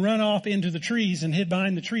and run off into the trees and hid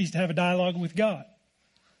behind the trees to have a dialogue with God.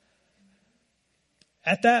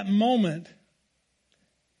 At that moment,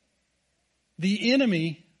 the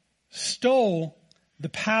enemy stole the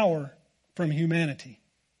power from humanity.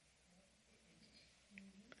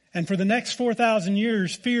 And for the next 4,000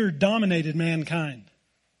 years, fear dominated mankind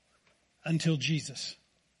until Jesus.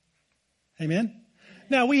 Amen?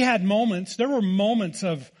 Now, we had moments, there were moments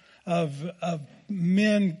of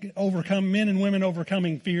men and women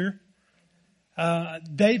overcoming fear.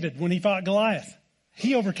 David, when he fought Goliath,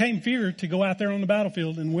 he overcame fear to go out there on the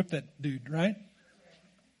battlefield and whip that dude, right?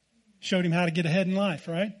 Showed him how to get ahead in life,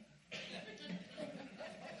 right?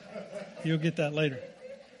 You'll get that later.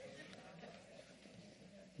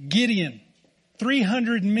 Gideon,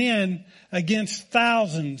 300 men against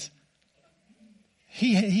thousands.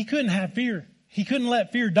 He couldn't have fear. He couldn't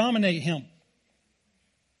let fear dominate him.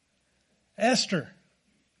 Esther,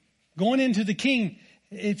 going into the king,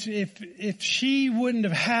 if she wouldn't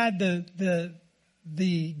have had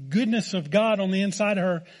the goodness of God on the inside of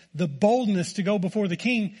her, the boldness to go before the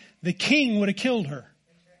king would have killed her.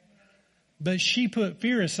 But she put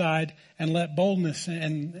fear aside and let boldness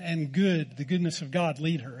and the goodness of God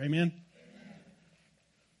lead her. Amen?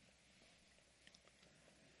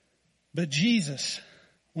 But Jesus,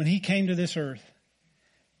 when he came to this earth,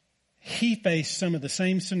 he faced some of the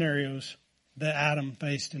same scenarios that Adam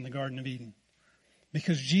faced in the Garden of Eden.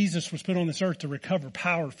 Because Jesus was put on this earth to recover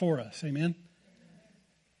power for us. Amen?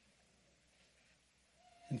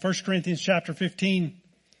 In 1 Corinthians chapter 15,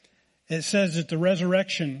 it says that the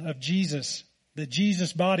resurrection of Jesus, that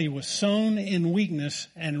Jesus' body was sown in weakness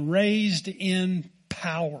and raised in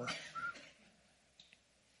power.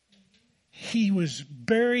 He was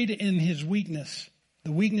buried in his weakness,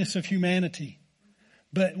 the weakness of humanity.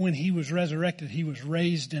 But when he was resurrected, he was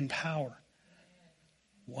raised in power.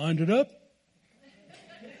 Wind it up.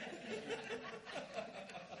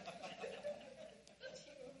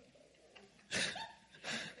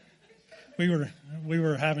 We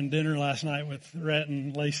were having dinner last night with Rhett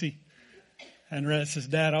and Lacey. And Rhett says,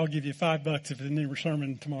 Dad, I'll give you $5 if in your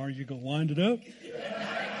sermon tomorrow you go wind it up.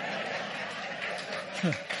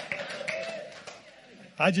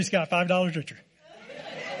 I just got $5 richer.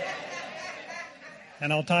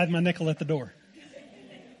 And I'll tithe my nickel at the door.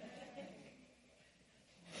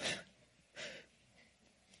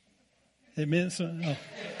 It meant so. Oh,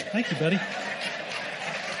 thank you, buddy.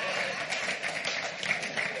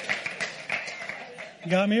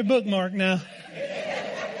 Got me a bookmark now.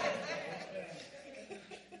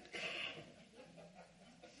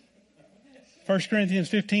 First Corinthians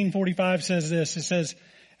 15:45 says this. It says,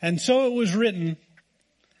 and so it was written,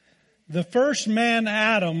 the first man,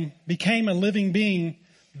 Adam, became a living being.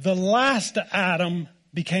 The last Adam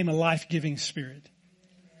became a life-giving spirit.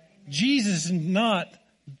 Jesus is not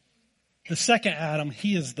the second Adam.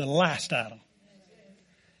 He is the last Adam.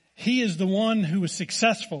 He is the one who was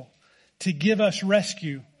successful to give us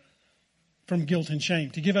rescue from guilt and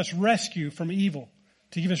shame, to give us rescue from evil,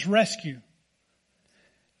 to give us rescue.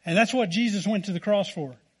 And that's what Jesus went to the cross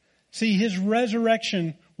for. See, his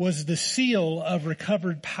resurrection was the seal of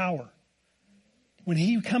recovered power. When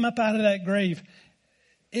he come up out of that grave,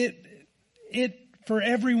 it for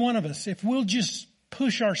every one of us, if we'll just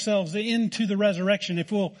push ourselves into the resurrection,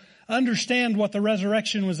 if we'll understand what the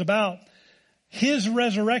resurrection was about, his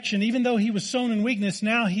resurrection, even though he was sown in weakness,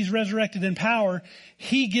 now he's resurrected in power.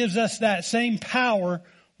 He gives us that same power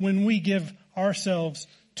when we give ourselves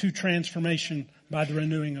to transformation by the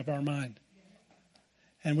renewing of our mind.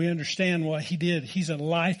 And we understand what he did. He's a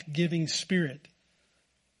life-giving spirit,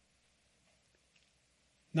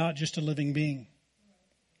 not just a living being.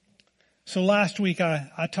 So last week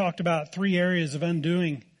I talked about 3 areas of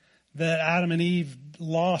undoing that Adam and Eve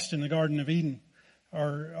lost in the Garden of Eden,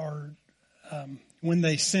 or when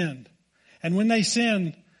they sinned. And when they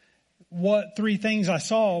sinned, what 3 things I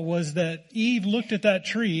saw was that Eve looked at that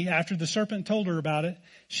tree after the serpent told her about it.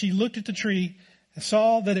 She looked at the tree and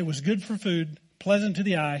saw that it was good for food, pleasant to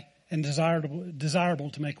the eye, and desirable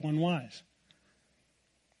to make one wise.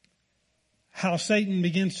 How Satan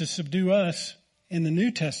begins to subdue us in the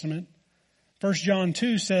New Testament. 1 John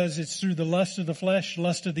 2 says it's through the lust of the flesh,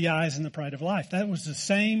 lust of the eyes, and the pride of life. That was the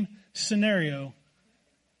same scenario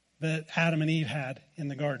that Adam and Eve had in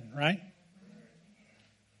the garden, right?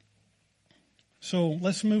 So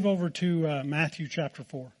let's move over to Matthew chapter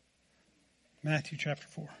 4. Matthew chapter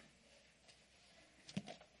 4.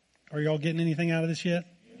 Are you all getting anything out of this yet?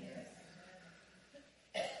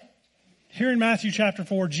 Here in Matthew chapter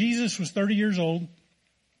 4, Jesus was 30 years old.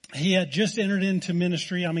 He had just entered into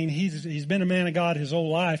ministry. I mean, he's been a man of God his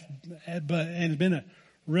whole life, and been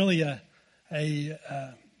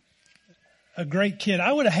a great kid.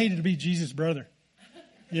 I would have hated to be Jesus' brother,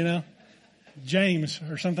 James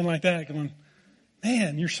or something like that. Going,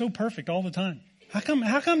 man, you're so perfect all the time. How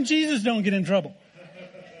come Jesus don't get in trouble?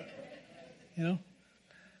 You know,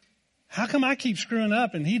 how come I keep screwing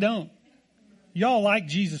up and he don't? Y'all like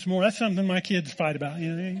Jesus more. That's something my kids fight about.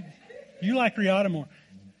 You know, you like Riata more.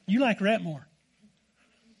 You like Rhett more.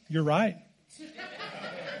 You're right.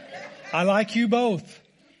 I like you both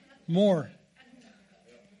more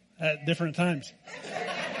at different times.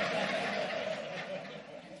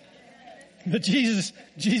 But Jesus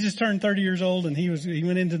turned 30 years old and he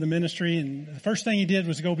went into the ministry, and the first thing he did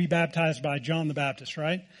was go be baptized by John the Baptist,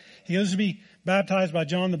 right? He goes to be baptized by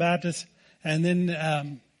John the Baptist, and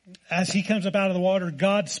then as he comes up out of the water,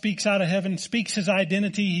 God speaks out of heaven, speaks his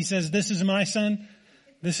identity. He says, "This is my son.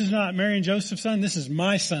 This is not Mary and Joseph's son. This is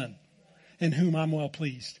my son in whom I'm well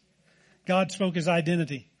pleased." God spoke his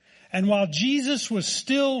identity. And while Jesus was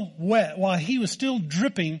still wet, while he was still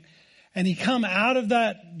dripping, and he come out of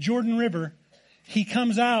that Jordan River, he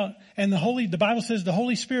comes out, and the Bible says the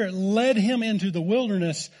Holy Spirit led him into the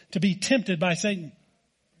wilderness to be tempted by Satan.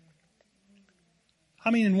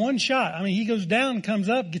 I mean, in one shot. I mean, he goes down, comes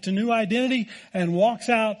up, gets a new identity, and walks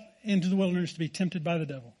out into the wilderness to be tempted by the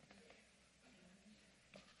devil.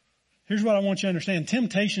 Here's what I want you to understand.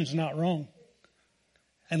 Temptation is not wrong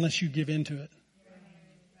unless you give into it.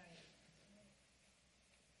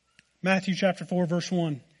 Matthew chapter 4, verse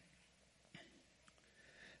 1.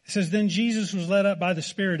 It says, "Then Jesus was led up by the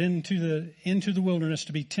Spirit into the wilderness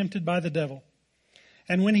to be tempted by the devil.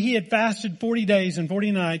 And when he had fasted 40 days and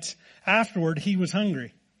 40 nights, afterward he was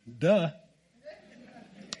hungry." Duh.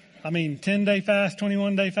 I mean, 10-day fast,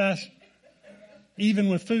 21-day fast. Even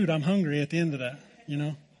with food, I'm hungry at the end of that, you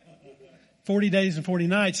know. 40 days and 40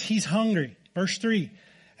 nights, he's hungry. Verse 3.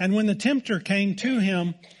 "And when the tempter came to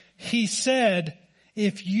him, he said,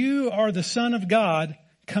 'If you are the Son of God,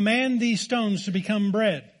 command these stones to become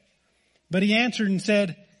bread.' But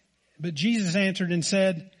Jesus answered and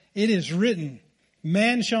said, 'It is written,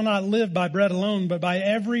 man shall not live by bread alone, but by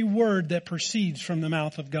every word that proceeds from the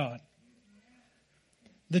mouth of God.'"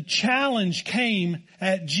 The challenge came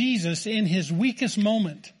at Jesus in his weakest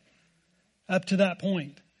moment up to that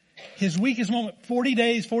point. His weakest moment, 40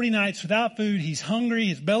 days, 40 nights without food. He's hungry.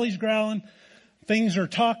 His belly's growling. Things are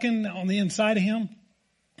talking on the inside of him.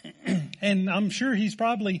 And I'm sure he's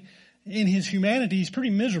probably, in his humanity, he's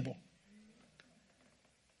pretty miserable.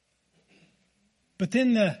 But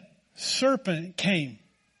then the serpent came.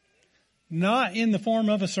 Not in the form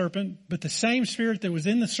of a serpent, but the same spirit that was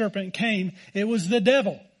in the serpent came. It was the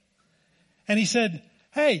devil. And he said,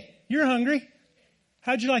 "Hey, you're hungry.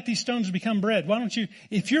 How'd you like these stones to become bread? Why don't you,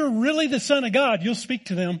 if you're really the Son of God, you'll speak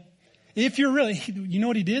to them. If you're really," you know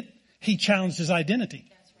what he did? He challenged his identity.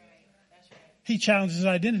 That's right. He challenged his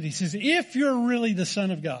identity. He says, "If you're really the Son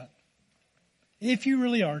of God, if you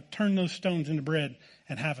really are, turn those stones into bread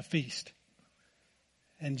and have a feast."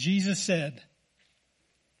 And Jesus said,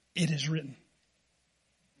 "It is written."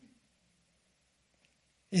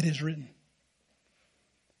 It is written.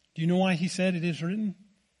 Do you know why he said it is written?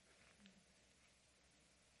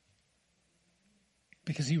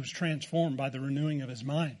 Because he was transformed by the renewing of his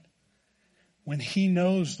mind. When he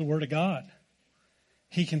knows the Word of God,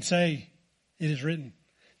 he can say, "It is written."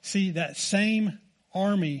 See, that same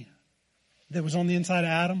army that was on the inside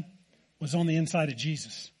of Adam was on the inside of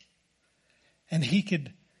Jesus. And he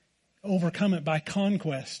could overcome it by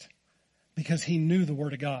conquest because he knew the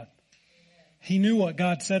Word of God. He knew what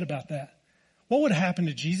God said about that. What would have happened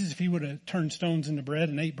to Jesus if he would have turned stones into bread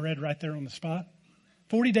and ate bread right there on the spot?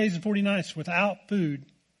 40 days and 40 nights without food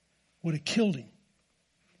would have killed him.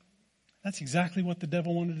 That's exactly what the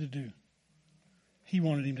devil wanted to do. He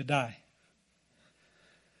wanted him to die.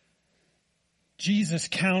 Jesus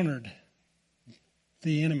countered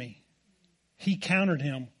the enemy. He countered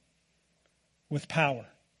him with power.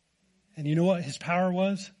 And you know what his power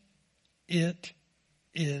was? It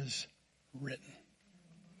is written.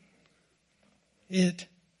 It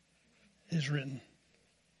is written.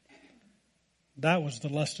 That was the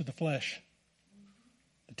lust of the flesh.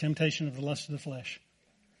 The temptation of the lust of the flesh.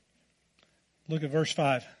 Look at verse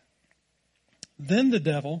 5. "Then the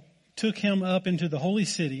devil took him up into the holy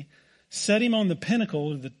city, set him on the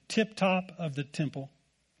pinnacle of the tip-top of the temple,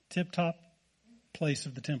 tip-top place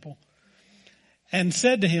of the temple, and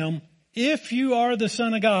said to him, 'If you are the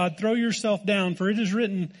Son of God, throw yourself down, for it is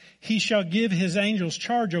written, he shall give his angels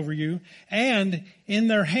charge over you, and in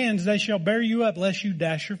their hands they shall bear you up, lest you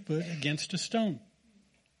dash your foot against a stone.'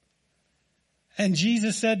 And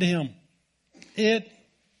Jesus said to him, 'It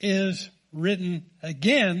is written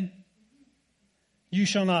again, you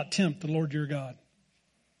shall not tempt the Lord your God.'"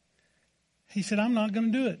 He said, "I'm not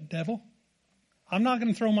going to do it, devil. I'm not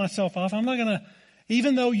going to throw myself off. I'm not going to,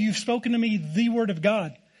 even though you've spoken to me the word of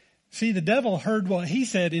God." See, the devil heard what he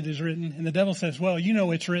said, "It is written." And the devil says, "Well, you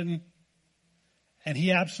know it's written." And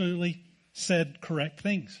he absolutely said correct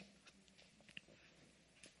things.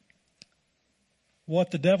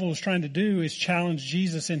 What the devil was trying to do is challenge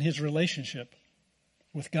Jesus in his relationship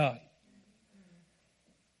with God.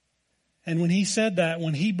 And when he said that,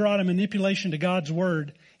 when he brought a manipulation to God's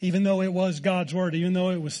word, even though it was God's word, even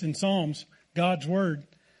though it was in Psalms, God's word,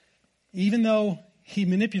 even though he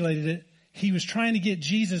manipulated it, he was trying to get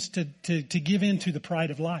Jesus to give in to the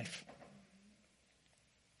pride of life.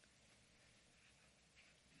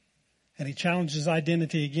 And he challenged his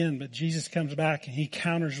identity again, but Jesus comes back and he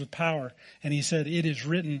counters with power. And he said, it is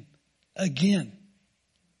written again.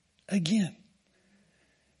 Again.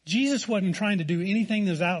 Jesus wasn't trying to do anything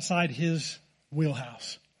that was outside his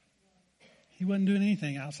wheelhouse. He wasn't doing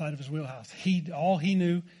anything outside of his wheelhouse. All he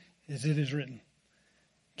knew is it is written.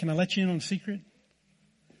 Can I let you in on a secret?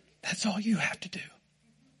 That's all you have to do.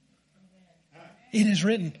 It is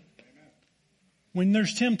written. When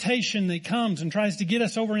there's temptation that comes and tries to get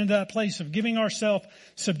us over into that place of giving ourselves,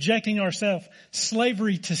 subjecting ourselves,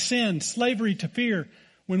 slavery to sin, slavery to fear,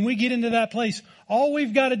 when we get into that place, all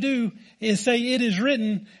we've got to do is say it is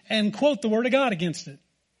written and quote the word of God against it.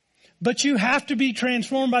 But you have to be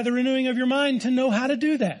transformed by the renewing of your mind to know how to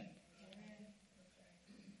do that.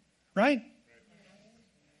 Right?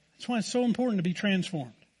 That's why it's so important to be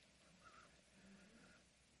transformed.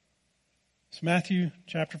 It's Matthew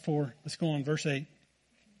chapter 4. Let's go on verse 8.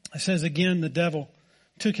 It says, again, the devil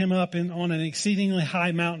took him up on an exceedingly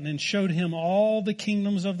high mountain and showed him all the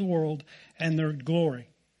kingdoms of the world and their glory.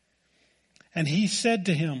 And he said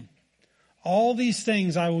to him, all these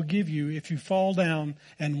things I will give you if you fall down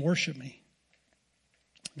and worship me.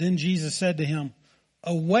 Then Jesus said to him,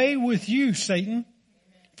 away with you, Satan,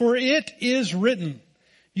 for it is written,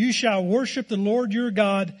 you shall worship the Lord your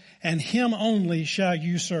God, and him only shall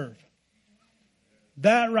you serve.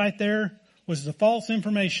 That right there was the false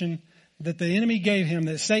information that the enemy gave him,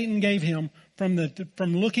 that Satan gave him from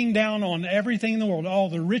looking down on everything in the world, all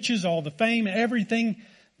the riches, all the fame, everything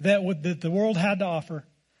that the world had to offer.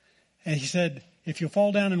 And he said, if you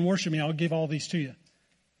fall down and worship me, I'll give all these to you.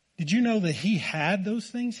 Did you know that he had those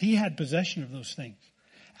things? He had possession of those things.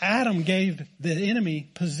 Adam gave the enemy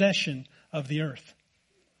possession of the earth.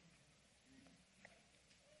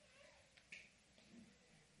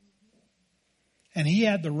 And he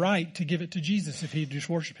had the right to give it to Jesus if he'd just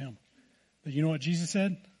worship him. But you know what Jesus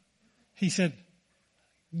said? He said,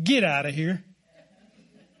 get out of here.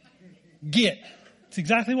 Get. It's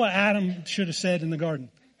exactly what Adam should have said in the garden.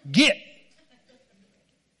 Get.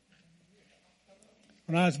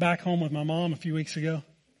 When I was back home with my mom a few weeks ago,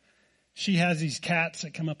 she has these cats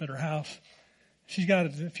that come up at her house. She's got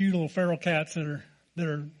a few little feral cats that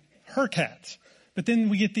are her cats. But then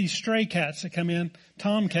we get these stray cats that come in,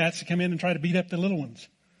 tomcats that come in and try to beat up the little ones.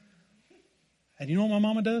 And you know what my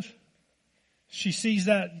mama does? She sees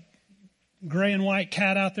that gray and white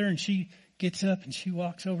cat out there and she gets up and she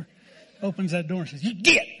walks over, opens that door and says, you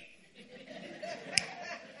get!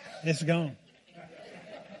 It's gone.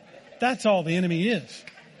 That's all the enemy is.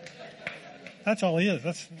 That's all he is.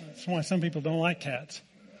 That's why some people don't like cats.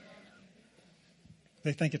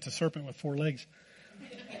 They think it's a serpent with 4 legs.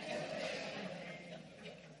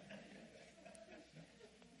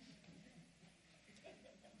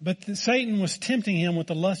 But Satan was tempting him with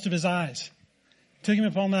the lust of his eyes. Took him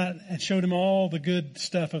upon that and showed him all the good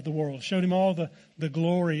stuff of the world. Showed him all the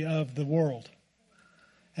glory of the world.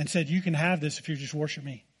 And said, you can have this if you just worship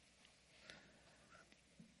me.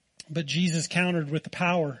 But Jesus countered with the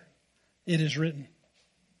power, it is written.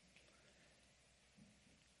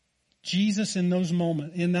 Jesus in that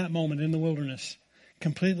moment in the wilderness,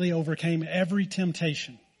 completely overcame every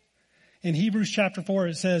temptation. In Hebrews chapter 4,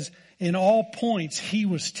 it says, in all points he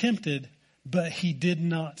was tempted, but he did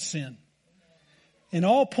not sin. In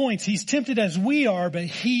all points, he's tempted as we are, but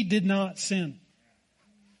he did not sin.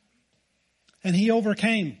 And he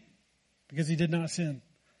overcame because he did not sin.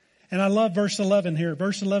 And I love verse 11 here.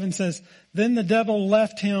 Verse 11 says, then the devil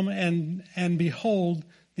left him and behold,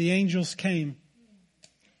 the angels came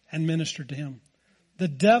and ministered to him. The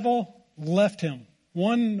devil left him.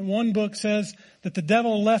 One book says that the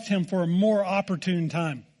devil left him for a more opportune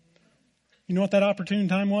time. You know what that opportune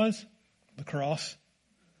time was? The cross.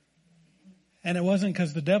 And it wasn't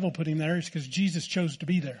because the devil put him there. It's because Jesus chose to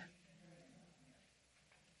be there.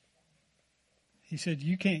 He said,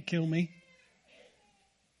 you can't kill me.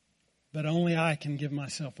 But only I can give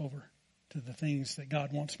myself over to the things that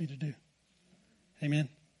God wants me to do. Amen.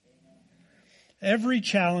 Every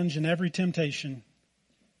challenge and every temptation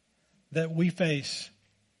that we face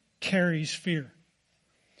carries fear.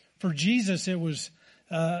 For Jesus, it would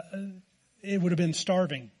have been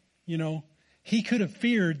starving. You know, He could have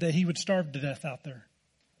feared that he would starve to death out there.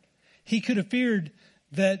 He could have feared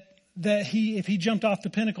that if he jumped off the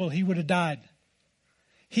pinnacle, he would have died.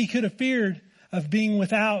 He could have feared of being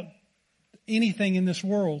without anything in this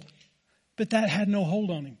world, but that had no hold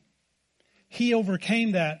on him. He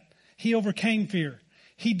overcame that. He overcame fear.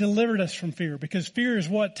 He delivered us from fear, because fear is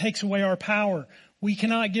what takes away our power. We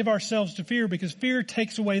cannot give ourselves to fear, because fear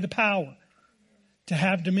takes away the power to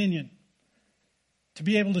have dominion, to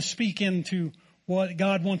be able to speak into what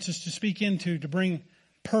God wants us to speak into, to bring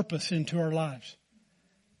purpose into our lives.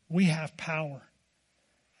 We have power.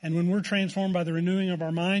 And when we're transformed by the renewing of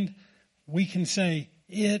our mind, we can say,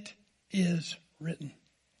 it is written.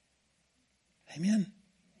 Amen.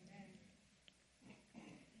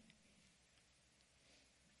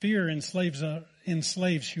 Fear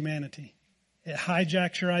enslaves humanity. It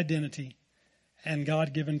hijacks your identity and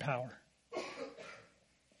God-given power.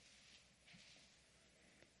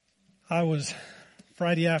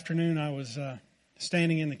 Friday afternoon, I was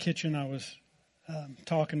standing in the kitchen. I was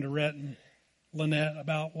talking to Rhett and Lynette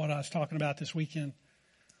about what I was talking about this weekend.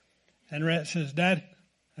 And Rhett says, Daddy.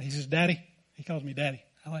 He calls me Daddy.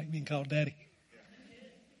 I like being called Daddy.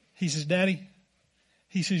 He says, Daddy.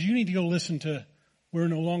 He says, you need to go listen to We're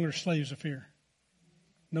No Longer Slaves of Fear.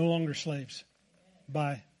 No Longer Slaves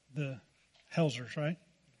by the Helzers, right?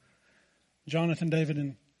 Jonathan David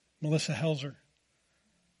and Melissa Helzer.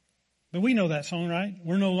 But we know that song, right?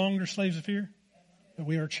 We're no longer slaves of fear, but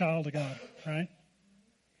we are a child of God, right?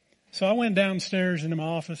 So I went downstairs into my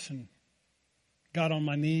office and got on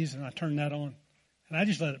my knees and I turned that on. And I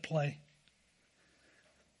just let it play.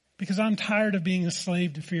 Because I'm tired of being a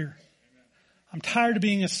slave to fear. I'm tired of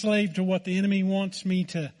being a slave to what the enemy wants me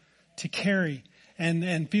to carry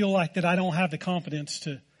and feel like that I don't have the confidence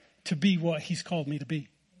to be what he's called me to be.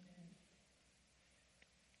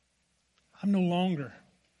 I'm no longer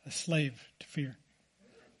a slave to fear.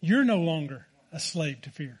 You're no longer a slave to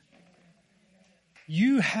fear.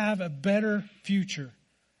 You have a better future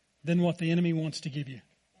than what the enemy wants to give you.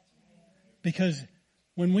 Because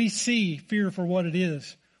when we see fear for what it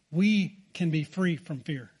is, we can be free from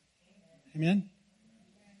fear. Amen?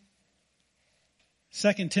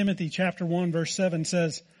 2 Timothy chapter 1 verse 7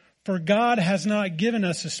 says, For God has not given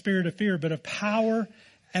us a spirit of fear, but of power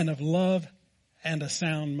and of love and a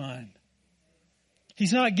sound mind.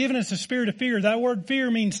 He's not given us a spirit of fear. That word fear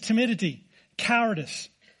means timidity, cowardice.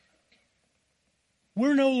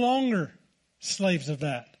 We're no longer slaves of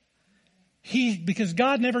that. Because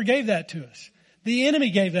God never gave that to us. The enemy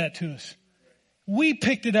gave that to us. We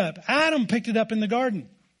picked it up. Adam picked it up in the garden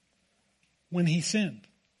when he sinned.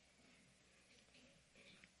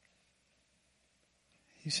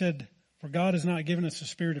 He said, For God has not given us a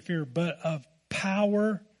spirit of fear, but of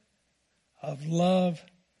power, of love,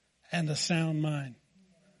 and a sound mind.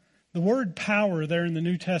 The word power there in the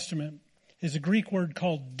New Testament is a Greek word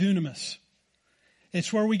called dunamis.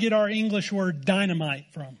 It's where we get our English word dynamite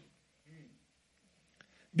from.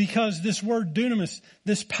 Because this word dunamis,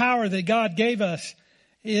 this power that God gave us,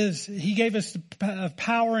 He gave us the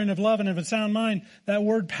power and of love and of a sound mind. That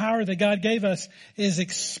word power that God gave us is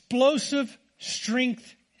explosive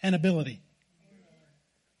strength and ability.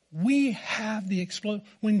 We have the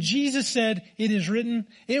when Jesus said, it is written,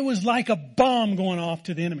 it was like a bomb going off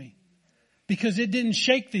to the enemy. Because it didn't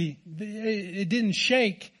shake it didn't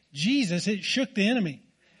shake Jesus, it shook the enemy.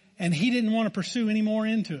 And he didn't want to pursue any more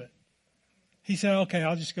into it. He said, okay,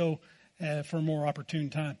 I'll just go for a more opportune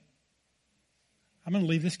time. I'm going to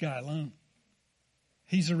leave this guy alone.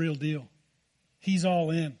 He's the real deal. He's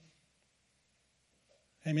all in.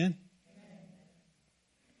 Amen?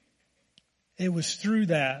 It was through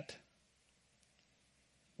that,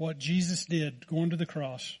 what Jesus did going to the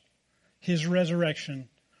cross, his resurrection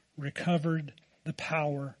recovered the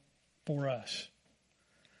power for us.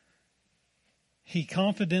 He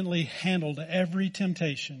confidently handled every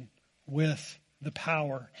temptation with the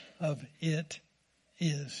power of it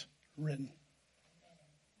is written.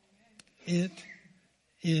 It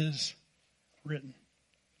is written.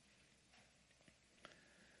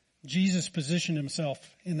 Jesus positioned himself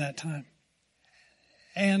in that time.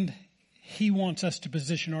 And he wants us to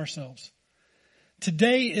position ourselves.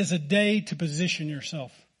 Today is a day to position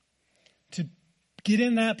yourself. To get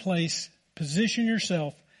in that place, position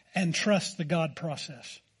yourself, and trust the God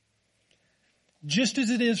process. Just as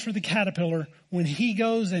it is for the caterpillar, when he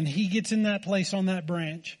goes and he gets in that place on that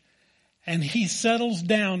branch, and he settles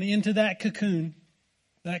down into that cocoon,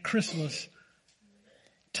 that chrysalis,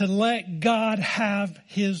 to let God have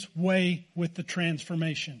his way with the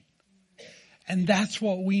transformation. And that's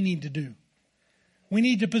what we need to do. We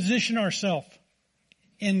need to position ourselves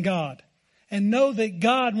in God and know that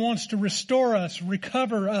God wants to restore us,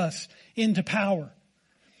 recover us into power.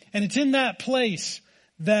 And it's in that place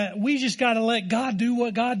that we just got to let God do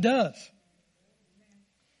what God does.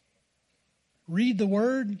 Read the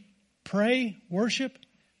Word, pray, worship.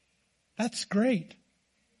 That's great.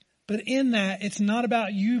 But in that, it's not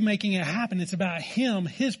about you making it happen. It's about Him,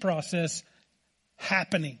 His process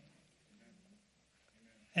happening.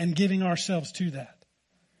 And giving ourselves to that.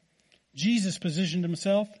 Jesus positioned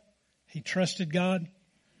Himself. He trusted God.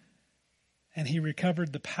 And He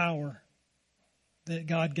recovered the power that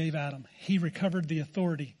God gave Adam. He recovered the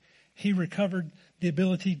authority. He recovered the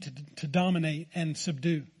ability to dominate and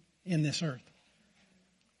subdue in this earth.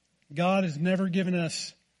 God has never given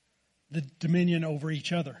us the dominion over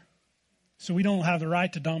each other. So we don't have the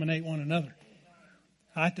right to dominate one another.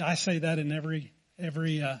 I say that in every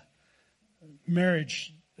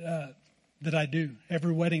marriage that I do,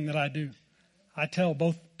 every wedding that I do. I tell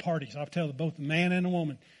both parties, I tell both the man and the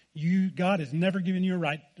woman, God has never given you a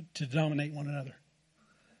right to dominate one another.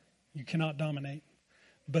 You cannot dominate.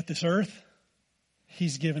 But this earth,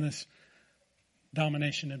 He's given us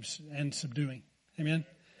domination and subduing. Amen?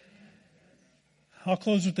 I'll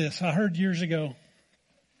close with this. I heard years ago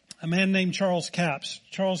a man named Charles Capps.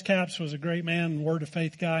 Charles Capps was a great man, word of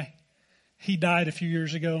faith guy. He died a few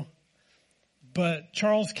years ago. But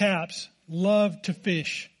Charles Capps loved to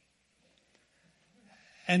fish.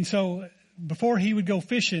 And so before he would go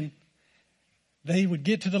fishing, they would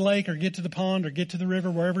get to the lake or get to the pond or get to the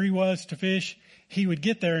river, wherever he was to fish. He would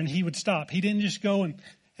get there and he would stop. He didn't just go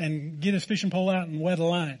and get his fishing pole out and wet a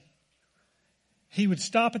line. He would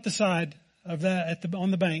stop at the side of that on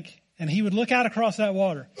the bank, and he would look out across that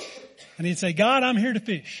water and he'd say, God, I'm here to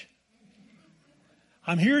fish.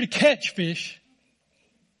 I'm here to catch fish.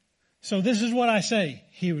 So this is what I say.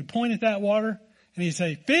 He would point at that water and he'd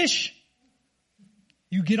say, fish,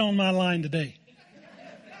 you get on my line today.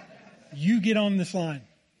 You get on this line.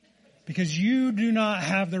 Because you do not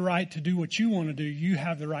have the right to do what you want to do. You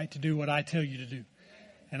have the right to do what I tell you to do.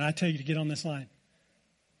 And I tell you to get on this line.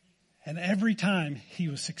 And every time he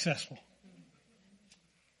was successful.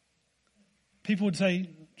 People would say,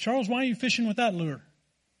 Charles, why are you fishing with that lure?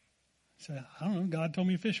 I said, I don't know. God told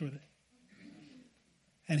me to fish with it.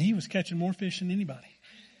 And he was catching more fish than anybody.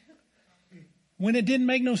 When it didn't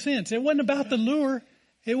make no sense. It wasn't about the lure.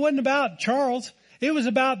 It wasn't about Charles. It was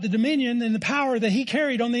about the dominion and the power that he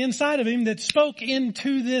carried on the inside of him that spoke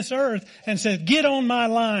into this earth and said, get on my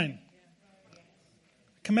line.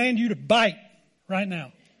 Command you to bite right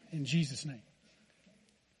now in Jesus' name.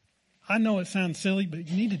 I know it sounds silly, but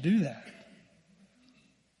you need to do that.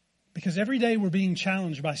 Because every day we're being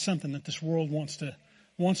challenged by something that this world wants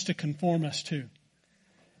to conform us to.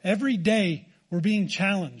 Every day we're being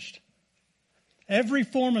challenged. Every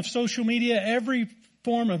form of social media, every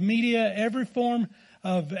form of media, every form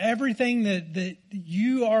of everything that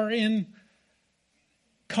you are in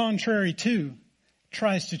contrary to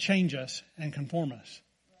tries to change us and conform us.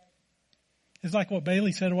 It's like what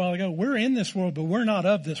Bailey said a while ago. We're in this world, but we're not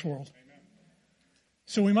of this world.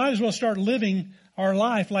 So we might as well start living our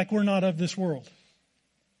life like we're not of this world.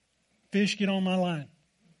 Fish, get on my line.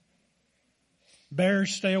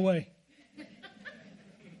 Bears, stay away.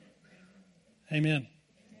 Amen.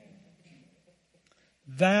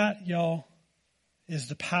 That, y'all, is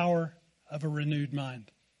the power of a renewed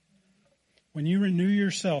mind. When you renew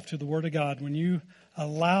yourself to the Word of God, when you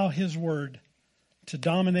allow His Word to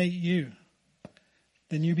dominate you,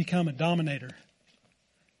 then you become a dominator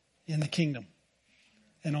in the kingdom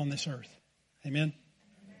and on this earth. Amen?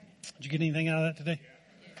 Did you get anything out of that today?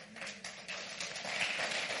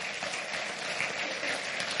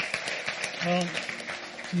 Well,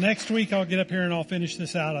 next week I'll get up here and I'll finish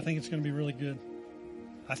this out. I think it's going to be really good.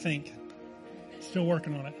 I think. Still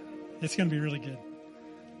working on it. It's going to be really good.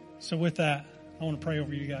 So with that, I want to pray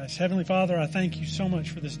over you guys. Heavenly Father, I thank you so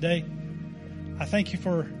much for this day. I thank you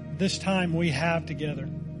for this time we have together.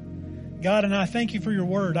 God, and I thank you for your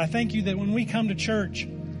word. I thank you that when we come to church,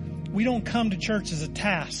 we don't come to church as a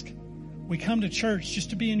task. We come to church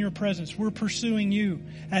just to be in your presence. We're pursuing you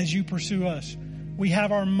as you pursue us. We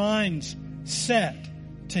have our minds set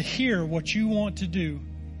to hear what you want to do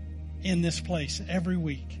in this place every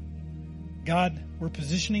week. God, we're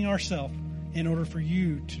positioning ourselves in order for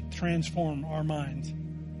you to transform our minds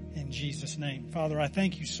in Jesus' name. Father, I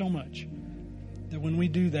thank you so much that when we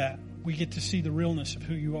do that, we get to see the realness of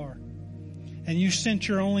who you are. And you sent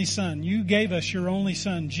your only Son. You gave us your only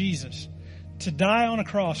Son, Jesus, to die on a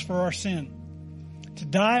cross for our sin. To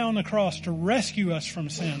die on the cross to rescue us from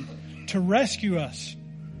sin. To rescue us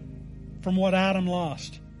from what Adam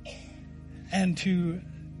lost. And to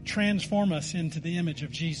transform us into the image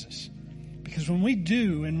of Jesus. Because when we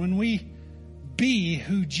do, and when we be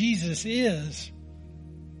who Jesus is,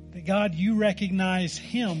 that God, you recognize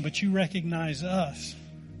him, but you recognize us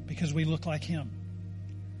because we look like him.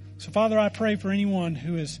 So Father, I pray for anyone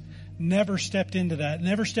who has never stepped into that,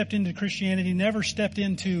 never stepped into Christianity, never stepped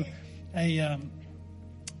into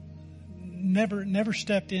never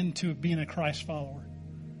stepped into being a Christ follower.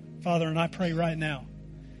 Father, and I pray right now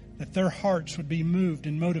that their hearts would be moved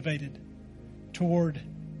and motivated toward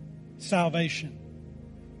salvation.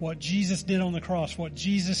 What Jesus did on the cross, what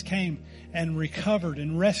Jesus came and recovered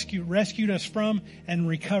and rescued us from and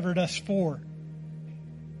recovered us for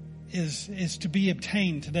is to be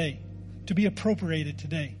obtained today, to be appropriated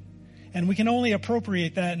today. And we can only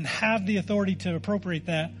appropriate that and have the authority to appropriate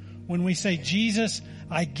that when we say, Jesus,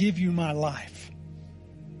 I give you my life.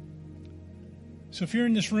 So if you're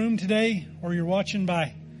in this room today, or you're watching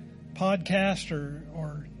by podcast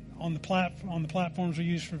or on the platforms we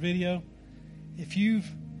use for video, if you've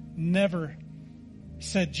never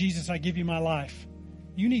said, Jesus, I give you my life,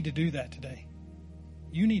 you need to do that today.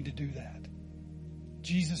 You need to do that.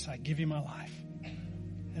 Jesus, I give you my life.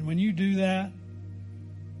 And when you do that,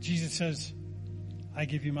 Jesus says, I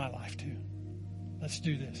give you my life too. Let's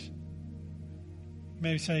do this.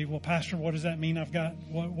 Maybe say, well, Pastor, what does that mean?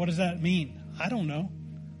 What does that mean? I don't know.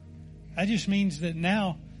 That just means that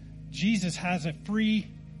now Jesus has a free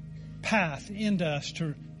path into us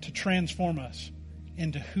to transform us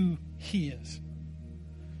into who he is.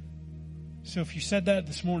 So if you said that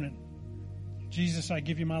this morning, Jesus, I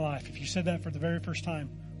give you my life. If you said that for the very first time,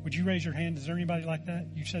 would you raise your hand? Is there anybody like that?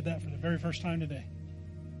 You said that for the very first time today.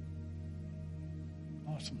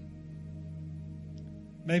 Awesome.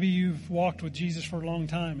 Maybe you've walked with Jesus for a long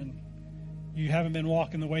time and you haven't been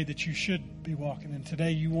walking the way that you should be walking. And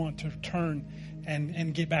today you want to turn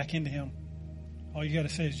and get back into him. All you got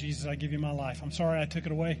to say is, Jesus, I give you my life. I'm sorry I took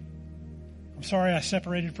it away. I'm sorry I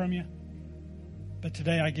separated from you. But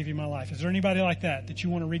today I give you my life. Is there anybody like that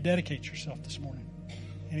you want to rededicate yourself this morning?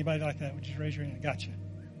 Anybody like that? Would you raise your hand?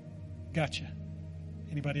 Gotcha.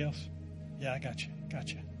 Anybody else? Yeah, I got you.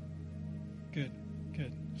 Good.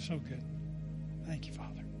 So good. Thank you,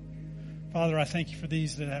 Father. Father, I thank you for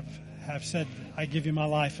these that have said, I give you my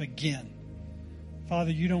life again.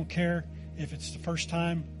 Father, you don't care if it's the first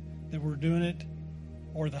time that we're doing it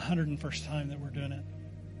or the 101st time that we're doing it.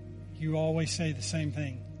 You always say the same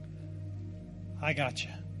thing. I got you.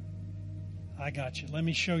 Let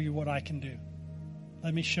me show you what I can do.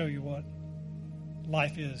 Let me show you what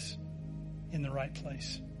life is in the right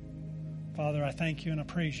place. Father, I thank you and I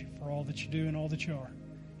praise you for all that you do and all that you are.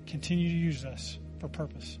 Continue to use us for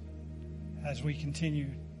purpose as we continue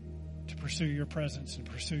to pursue your presence and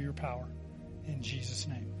pursue your power. In Jesus'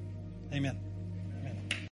 name, amen.